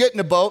 Then you get in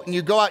a boat and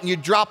you go out and you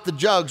drop the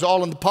jugs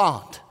all in the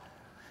pond.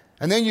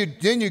 And then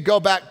you go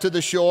back to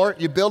the shore,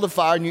 you build a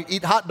fire, and you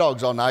eat hot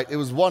dogs all night. It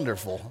was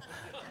wonderful.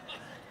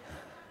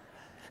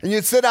 And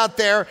you'd sit out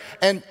there,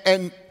 and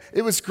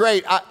it was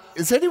great.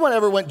 Has anyone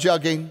ever went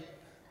jugging?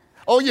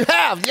 Oh, you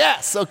have?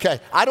 Yes.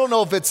 Okay. I don't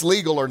know if it's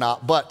legal or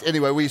not, but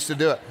anyway, we used to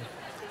do it.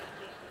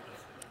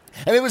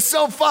 And it was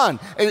so fun.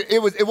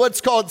 It was what's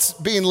called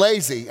being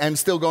lazy and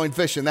still going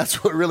fishing.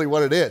 That's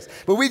what it is.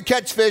 But we'd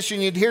catch fish,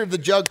 and you'd hear the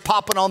jug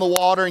popping on the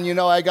water, and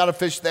I got a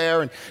fish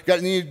there. And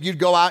you'd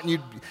go out, and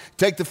you'd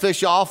take the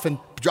fish off and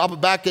drop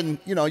it back, and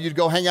you'd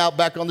go hang out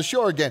back on the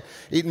shore again,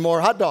 eating more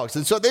hot dogs.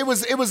 And so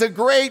it was a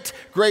great,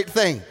 great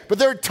thing. But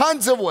there are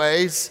tons of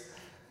ways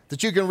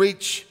that you can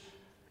reach,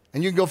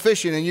 and you can go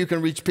fishing, and you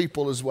can reach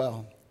people as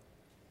well.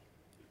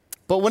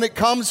 But when it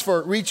comes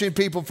for reaching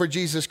people for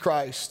Jesus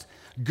Christ,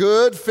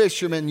 good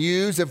fishermen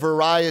use a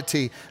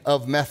variety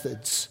of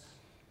methods.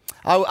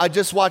 I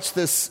just watched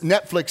this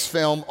Netflix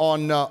film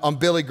on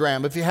Billy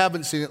Graham. If you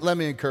haven't seen it, let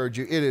me encourage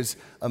you. It is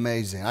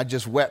amazing. I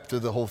just wept through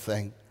the whole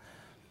thing.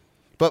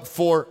 But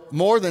for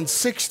more than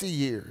 60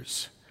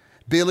 years,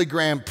 Billy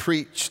Graham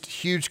preached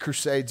huge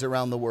crusades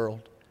around the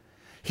world.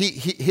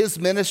 His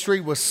ministry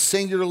was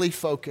singularly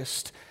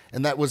focused,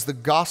 and that was the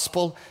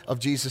gospel of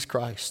Jesus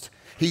Christ.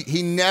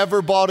 He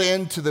never bought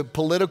into the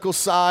political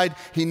side.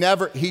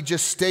 He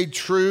just stayed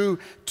true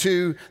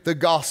to the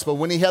gospel.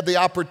 When he had the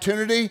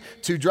opportunity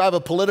to drive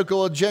a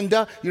political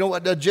agenda, you know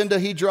what agenda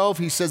he drove?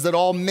 He says that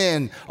all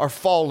men are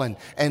fallen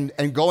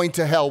and going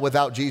to hell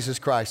without Jesus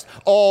Christ.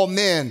 All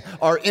men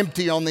are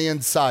empty on the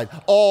inside.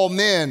 All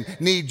men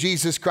need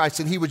Jesus Christ.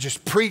 And he would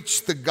just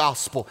preach the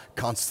gospel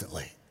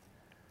constantly.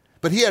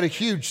 But he had a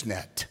huge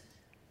net.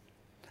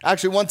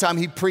 Actually, one time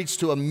he preached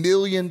to 1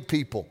 million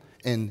people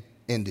in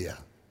India.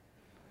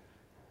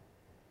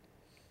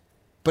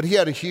 But he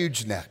had a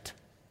huge net.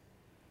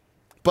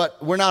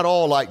 But we're not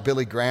all like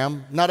Billy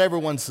Graham. Not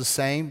everyone's the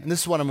same. And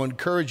this is what I'm going to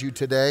encourage you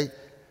today.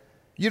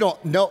 You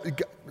don't know,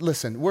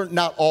 listen, we're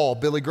not all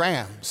Billy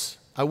Grahams.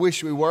 I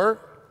wish we were.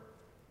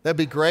 That'd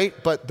be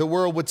great. But the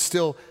world would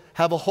still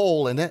have a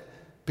hole in it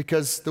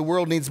because the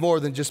world needs more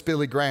than just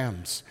Billy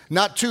Grahams.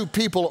 Not two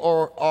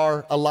people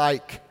are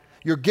alike.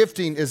 Your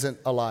gifting isn't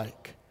alike.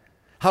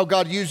 How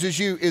God uses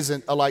you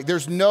isn't alike.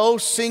 There's no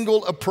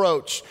single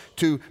approach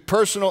to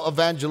personal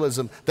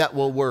evangelism that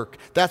will work.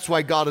 That's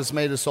why God has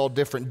made us all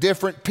different.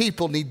 Different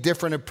people need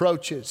different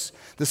approaches.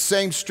 The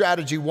same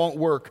strategy won't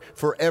work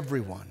for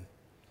everyone.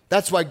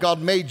 That's why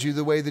God made you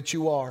the way that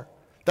you are.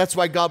 That's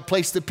why God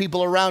placed the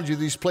people around you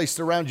that He's placed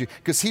around you,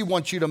 because He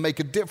wants you to make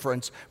a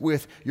difference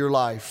with your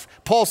life.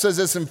 Paul says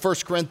this in 1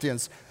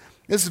 Corinthians.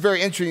 This is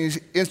very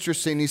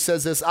interesting. He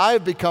says this, I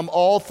have become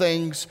all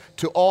things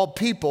to all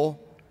people,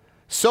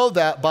 so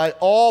that by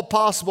all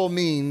possible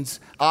means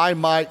I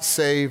might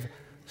save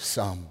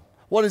some.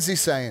 What is he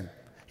saying?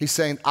 He's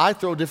saying, I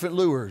throw different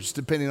lures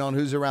depending on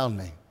who's around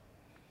me.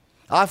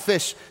 I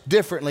fish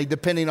differently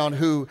depending on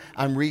who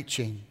I'm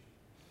reaching.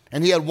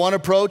 And he had one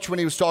approach when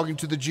he was talking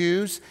to the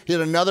Jews. He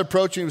had another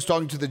approach when he was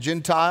talking to the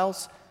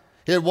Gentiles.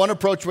 He had one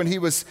approach when he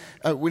was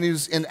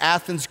in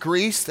Athens,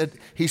 Greece, that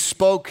he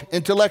spoke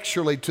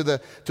intellectually to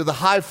the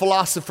high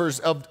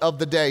philosophers of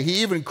the day.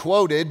 He even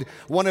quoted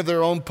one of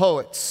their own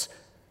poets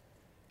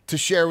to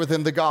share with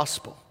them the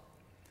gospel.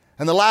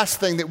 And the last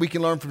thing that we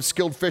can learn from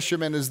skilled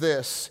fishermen is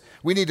this.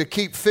 We need to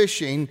keep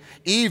fishing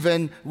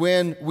even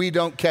when we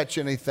don't catch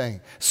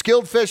anything.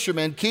 Skilled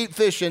fishermen keep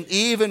fishing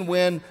even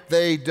when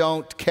they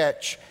don't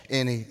catch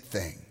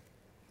anything.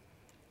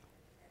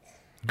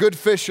 Good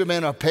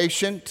fishermen are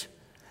patient,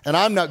 and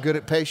I'm not good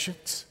at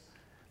patience,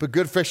 but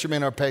good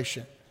fishermen are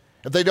patient.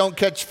 If they don't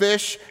catch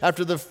fish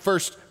after the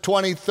first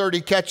 20,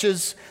 30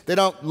 catches, they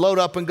don't load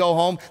up and go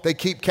home. They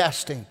keep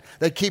casting.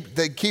 They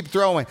keep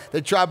throwing.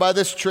 They try by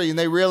this tree and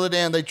they reel it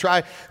in. They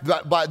try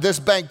by this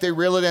bank, they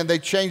reel it in. They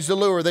change the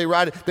lure. They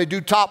ride it. They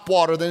do top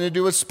water. Then they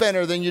do a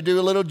spinner. Then you do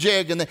a little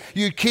jig. And then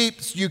you keep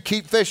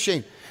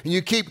fishing. And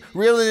you keep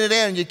reeling it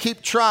in. And you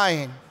keep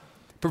trying.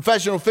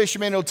 Professional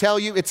fishermen will tell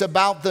you it's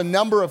about the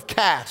number of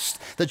casts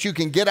that you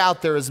can get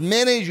out there. As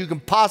many as you can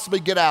possibly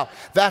get out.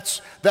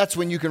 That's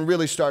when you can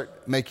really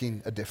start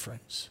making a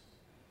difference.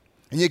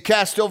 And you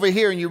cast over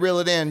here and you reel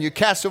it in. You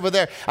cast over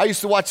there. I used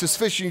to watch this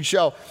fishing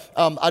show.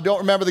 I don't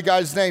remember the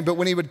guy's name, but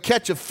when he would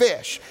catch a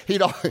fish,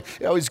 he'd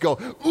always go,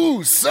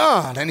 ooh,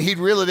 son, and he'd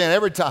reel it in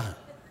every time.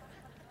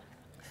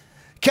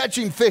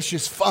 Catching fish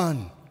is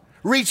fun.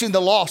 Reaching the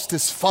lost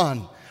is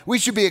fun. We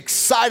should be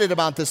excited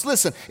about this.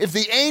 Listen, if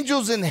the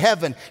angels in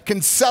heaven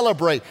can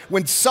celebrate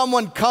when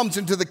someone comes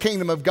into the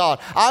kingdom of God,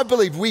 I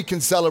believe we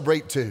can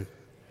celebrate too.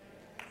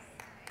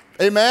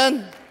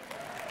 Amen?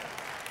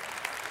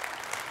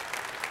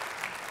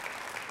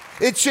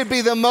 It should be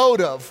the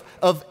motive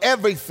of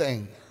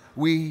everything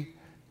we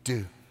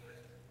do.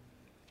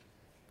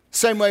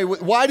 Same way,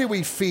 why do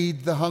we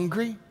feed the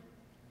hungry?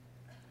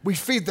 We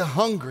feed the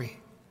hungry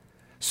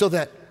so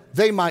that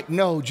they might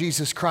know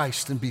Jesus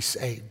Christ and be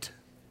saved.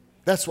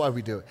 That's why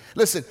we do it.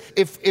 Listen,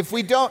 if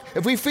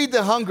we feed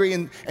the hungry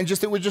and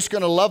just think we're just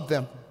going to love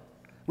them,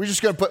 we're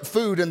just going to put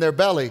food in their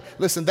belly.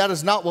 Listen, that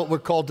is not what we're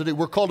called to do.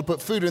 We're called to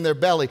put food in their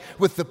belly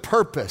with the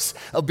purpose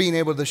of being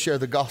able to share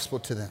the gospel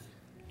to them.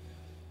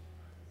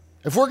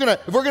 If we're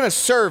gonna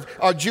serve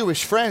our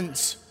Jewish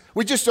friends,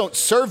 we just don't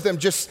serve them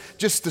just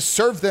to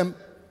serve them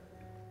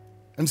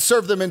and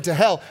serve them into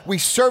hell. We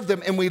serve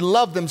them and we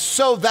love them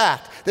so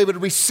that they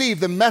would receive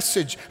the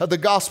message of the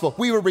gospel.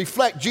 We would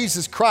reflect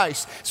Jesus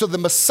Christ so the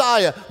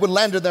Messiah would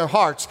land in their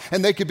hearts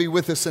and they could be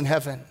with us in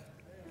heaven.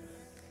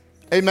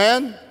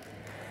 Amen?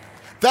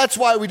 That's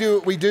why we do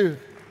what we do.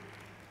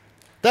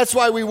 That's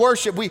why we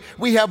worship.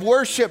 We have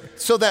worship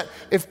so that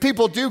if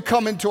people do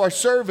come into our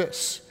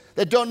service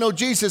that don't know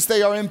Jesus,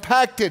 they are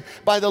impacted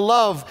by the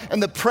love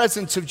and the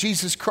presence of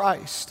Jesus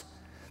Christ.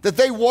 That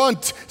they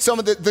want some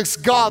of this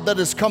God that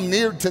has come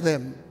near to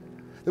them.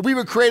 That we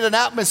would create an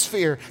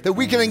atmosphere that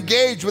we can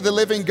engage with the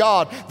living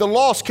God. The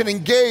lost can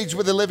engage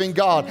with the living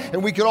God.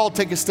 And we could all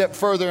take a step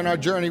further in our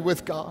journey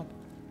with God.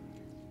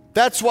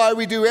 That's why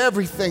we do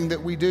everything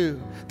that we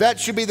do. That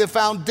should be the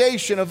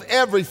foundation of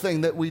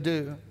everything that we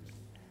do.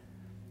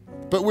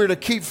 But we're to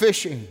keep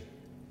fishing,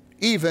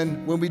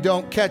 even when we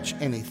don't catch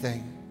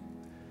anything.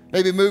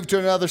 Maybe move to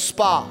another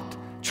spot,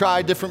 try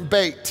a different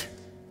bait.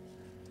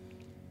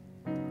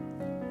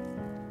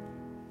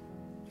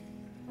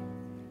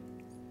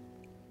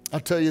 I'll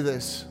tell you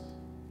this,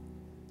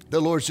 the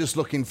Lord's just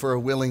looking for a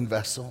willing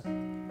vessel.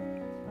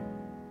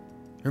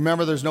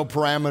 Remember, there's no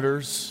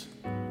parameters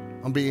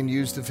on being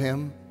used of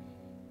Him.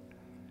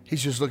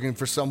 He's just looking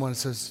for someone that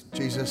says,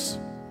 Jesus,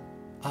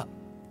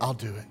 I'll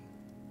do it.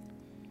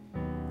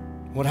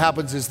 What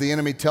happens is the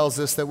enemy tells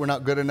us that we're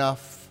not good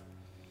enough,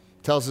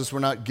 tells us we're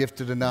not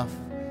gifted enough,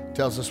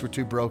 tells us we're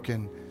too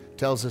broken,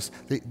 tells us,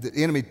 the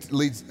enemy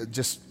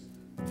just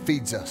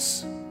feeds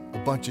us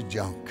a bunch of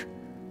junk.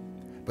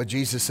 But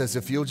Jesus says,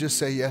 if you'll just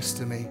say yes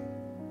to me,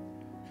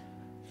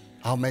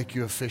 I'll make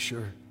you a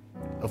fisher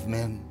of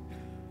men.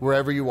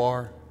 Wherever you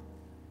are,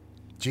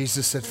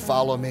 Jesus said,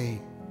 follow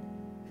me,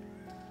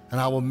 and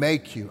I will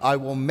make you. I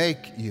will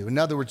make you. In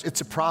other words,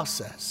 it's a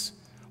process.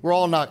 We're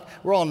all not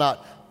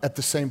at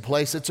the same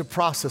place. It's a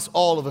process.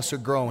 All of us are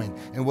growing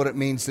in what it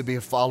means to be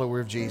a follower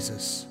of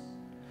Jesus.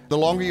 The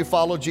longer you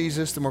follow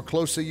Jesus, the more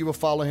closely you will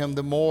follow Him,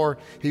 the more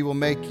He will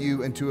make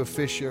you into a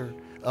fisher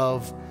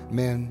of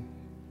men.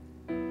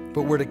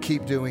 But we're to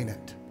keep doing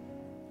it.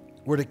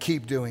 We're to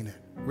keep doing it.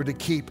 We're to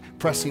keep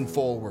pressing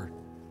forward.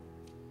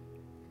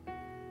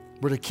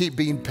 We're to keep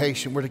being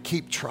patient. We're to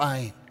keep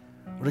trying.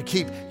 We're to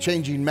keep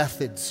changing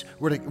methods.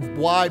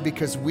 Why?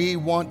 Because we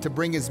want to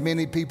bring as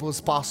many people as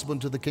possible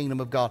into the kingdom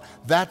of God.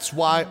 That's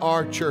why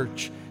our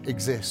church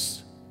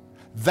exists.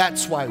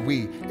 That's why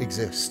we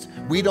exist.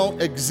 We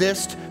don't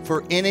exist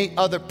for any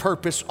other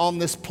purpose on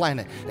this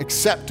planet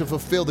except to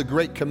fulfill the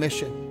Great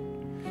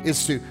Commission,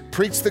 is to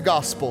preach the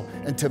gospel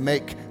and to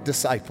make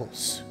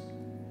disciples.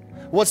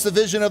 What's the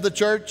vision of the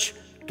church?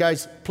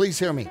 Guys, please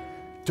hear me.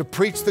 To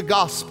preach the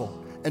gospel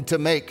and to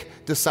make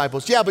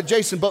disciples. Yeah, but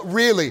Jason, but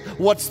really,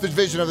 what's the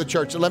vision of the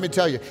church? Let me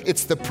tell you,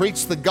 it's to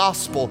preach the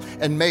gospel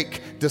and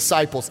make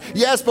disciples.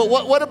 Yes, but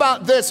what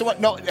about this?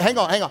 No, hang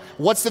on.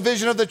 What's the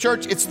vision of the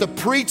church? It's to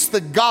preach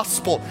the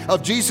gospel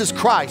of Jesus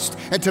Christ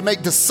and to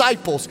make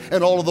disciples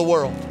in all of the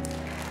world.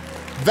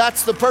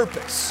 That's the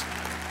purpose.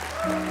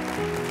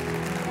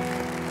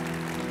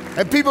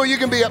 And people, you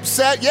can be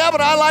upset. Yeah,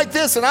 but I like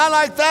this and I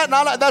like that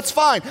and that's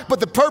fine. But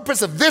the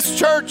purpose of this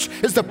church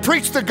is to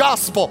preach the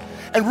gospel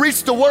and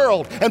reach the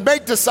world and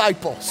make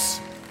disciples.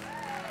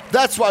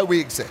 That's why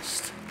we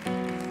exist.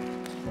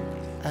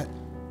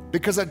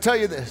 Because I tell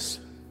you this,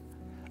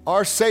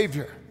 our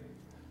Savior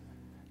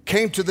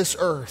came to this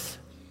earth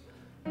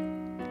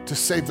to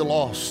save the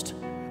lost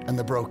and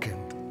the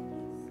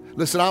broken.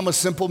 Listen, I'm a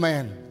simple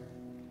man.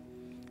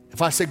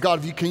 If I say,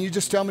 God, can you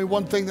just tell me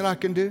one thing that I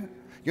can do?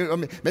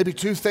 Maybe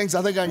two things.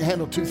 I think I can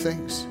handle two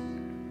things.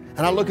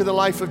 And I look at the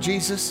life of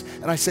Jesus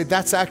and I say,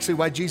 that's actually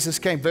why Jesus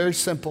came. Very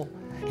simple.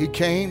 He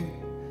came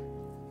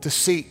to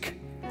seek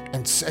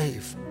and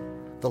save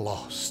the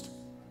lost.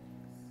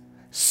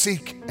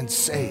 Seek and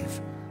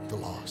save the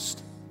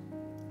lost.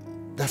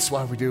 That's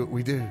why we do what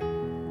we do.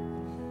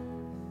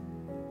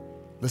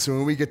 Listen,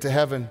 when we get to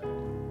heaven,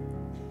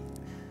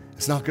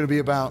 it's not going to be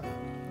about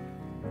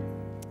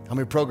how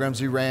many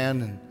programs we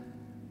ran and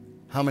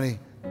how many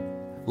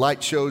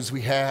light shows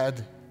we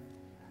had.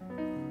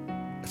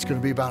 It's going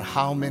to be about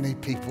how many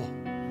people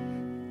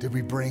did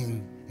we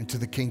bring into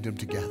the kingdom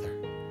together.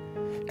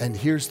 And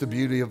here's the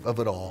beauty of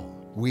it all.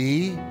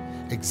 We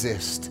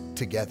exist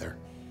together.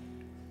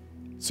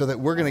 So that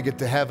we're going to get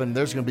to heaven,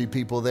 there's going to be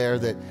people there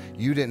that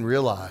you didn't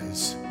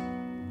realize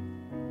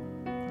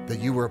that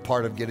you were a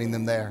part of getting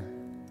them there.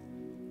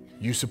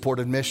 You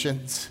supported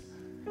missions.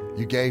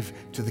 You gave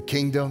to the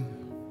kingdom.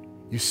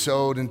 You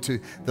sowed into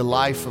the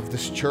life of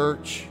this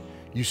church.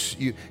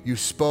 You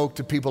spoke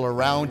to people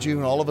around you,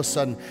 and all of a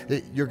sudden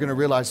you're going to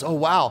realize, oh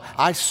wow,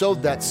 I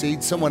sowed that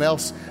seed. Someone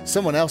else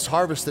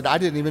harvested. I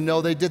didn't even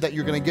know they did that.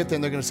 You're going to get there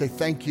and they're going to say,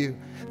 thank you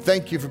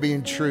for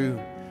being true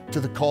to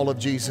the call of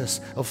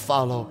Jesus of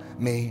follow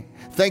me.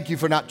 Thank you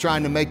for not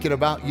trying to make it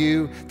about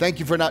you. Thank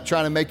you for not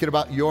trying to make it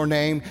about your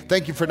name.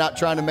 Thank you for not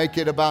trying to make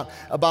it about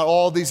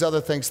all these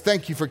other things.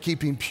 Thank you for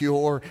keeping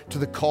pure to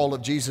the call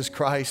of Jesus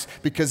Christ.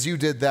 Because you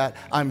did that,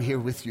 I'm here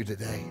with you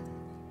today.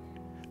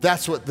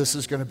 That's what this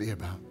is going to be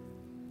about.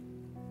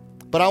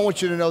 But I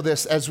want you to know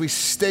this, as we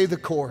stay the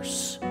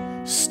course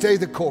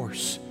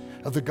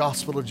of the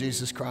gospel of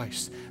Jesus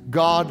Christ,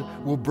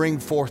 God will bring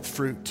forth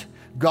fruit.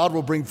 God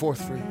will bring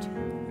forth fruit.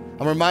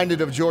 I'm reminded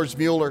of George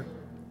Mueller,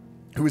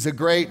 who was a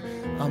great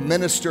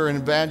minister and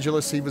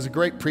evangelist. He was a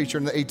great preacher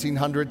in the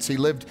 1800s. He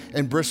lived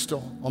in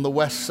Bristol on the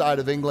west side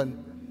of England,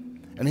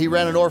 and he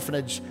ran an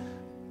orphanage.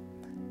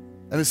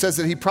 And it says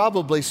that he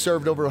probably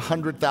served over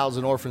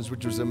 100,000 orphans,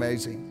 which was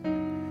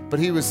amazing. But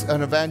he was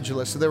an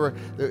evangelist. So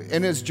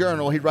in his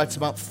journal, he writes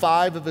about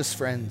 5 of his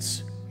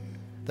friends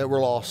that were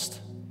lost.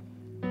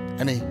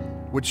 And he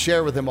would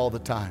share with them all the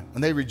time.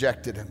 And they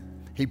rejected him.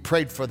 He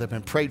prayed for them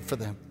and prayed for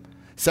them.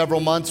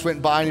 Several months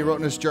went by and he wrote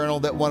in his journal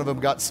that one of them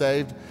got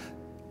saved.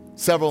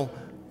 Several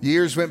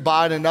Years went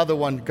by and another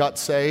one got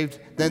saved.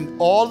 Then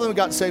all of them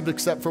got saved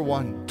except for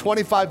one.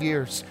 25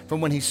 years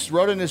from when he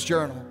wrote in his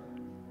journal.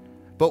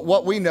 But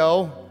what we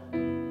know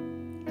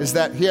is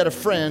that he had a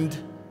friend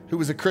who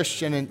was a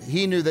Christian, and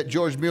he knew that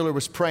George Mueller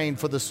was praying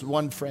for this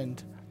one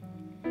friend.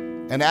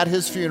 And at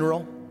his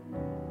funeral,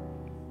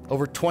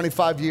 over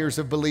 25 years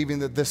of believing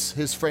that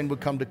his friend would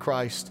come to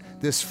Christ,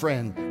 this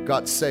friend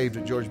got saved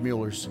at George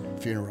Mueller's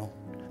funeral,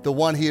 the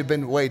one he had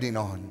been waiting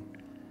on.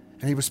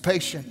 And he was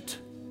patient.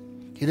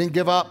 He didn't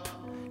give up.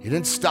 He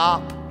didn't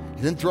stop.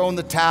 He didn't throw in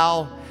the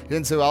towel. He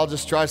didn't say, well, I'll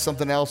just try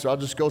something else, or I'll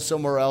just go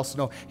somewhere else.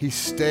 No, he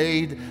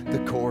stayed the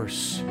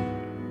course.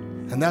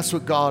 And that's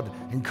what God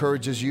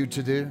encourages you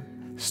to do.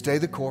 Stay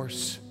the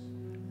course.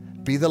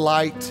 Be the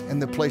light in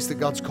the place that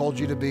God's called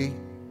you to be.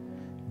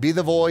 Be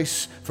the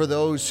voice for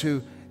those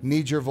who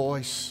need your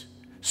voice.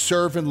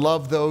 Serve and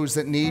love those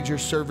that need your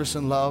service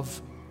and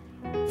love.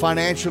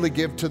 Financially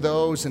give to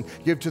those and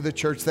give to the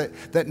church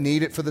that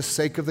need it for the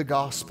sake of the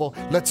gospel.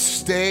 Let's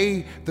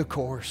stay the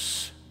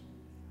course.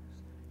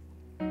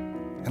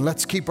 And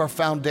let's keep our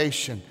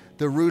foundation.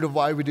 The root of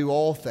why we do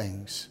all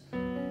things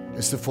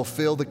is to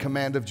fulfill the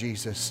command of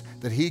Jesus,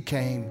 that he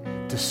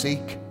came to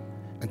seek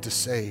and to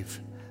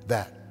save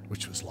that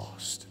which was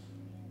lost.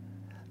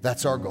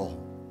 That's our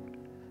goal.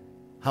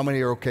 How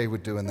many are okay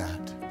with doing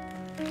that?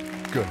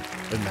 Good.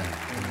 Amen.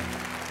 Amen.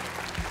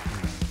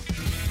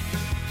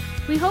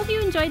 We hope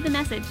you enjoyed the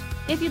message.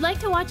 If you'd like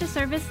to watch a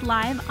service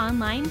live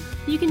online,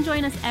 you can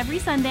join us every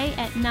Sunday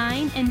at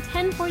 9 and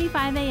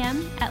 10:45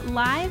 a.m. at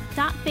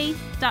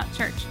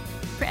live.faith.church.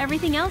 For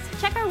everything else,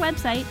 check our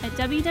website at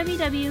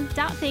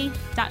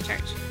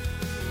www.faith.church.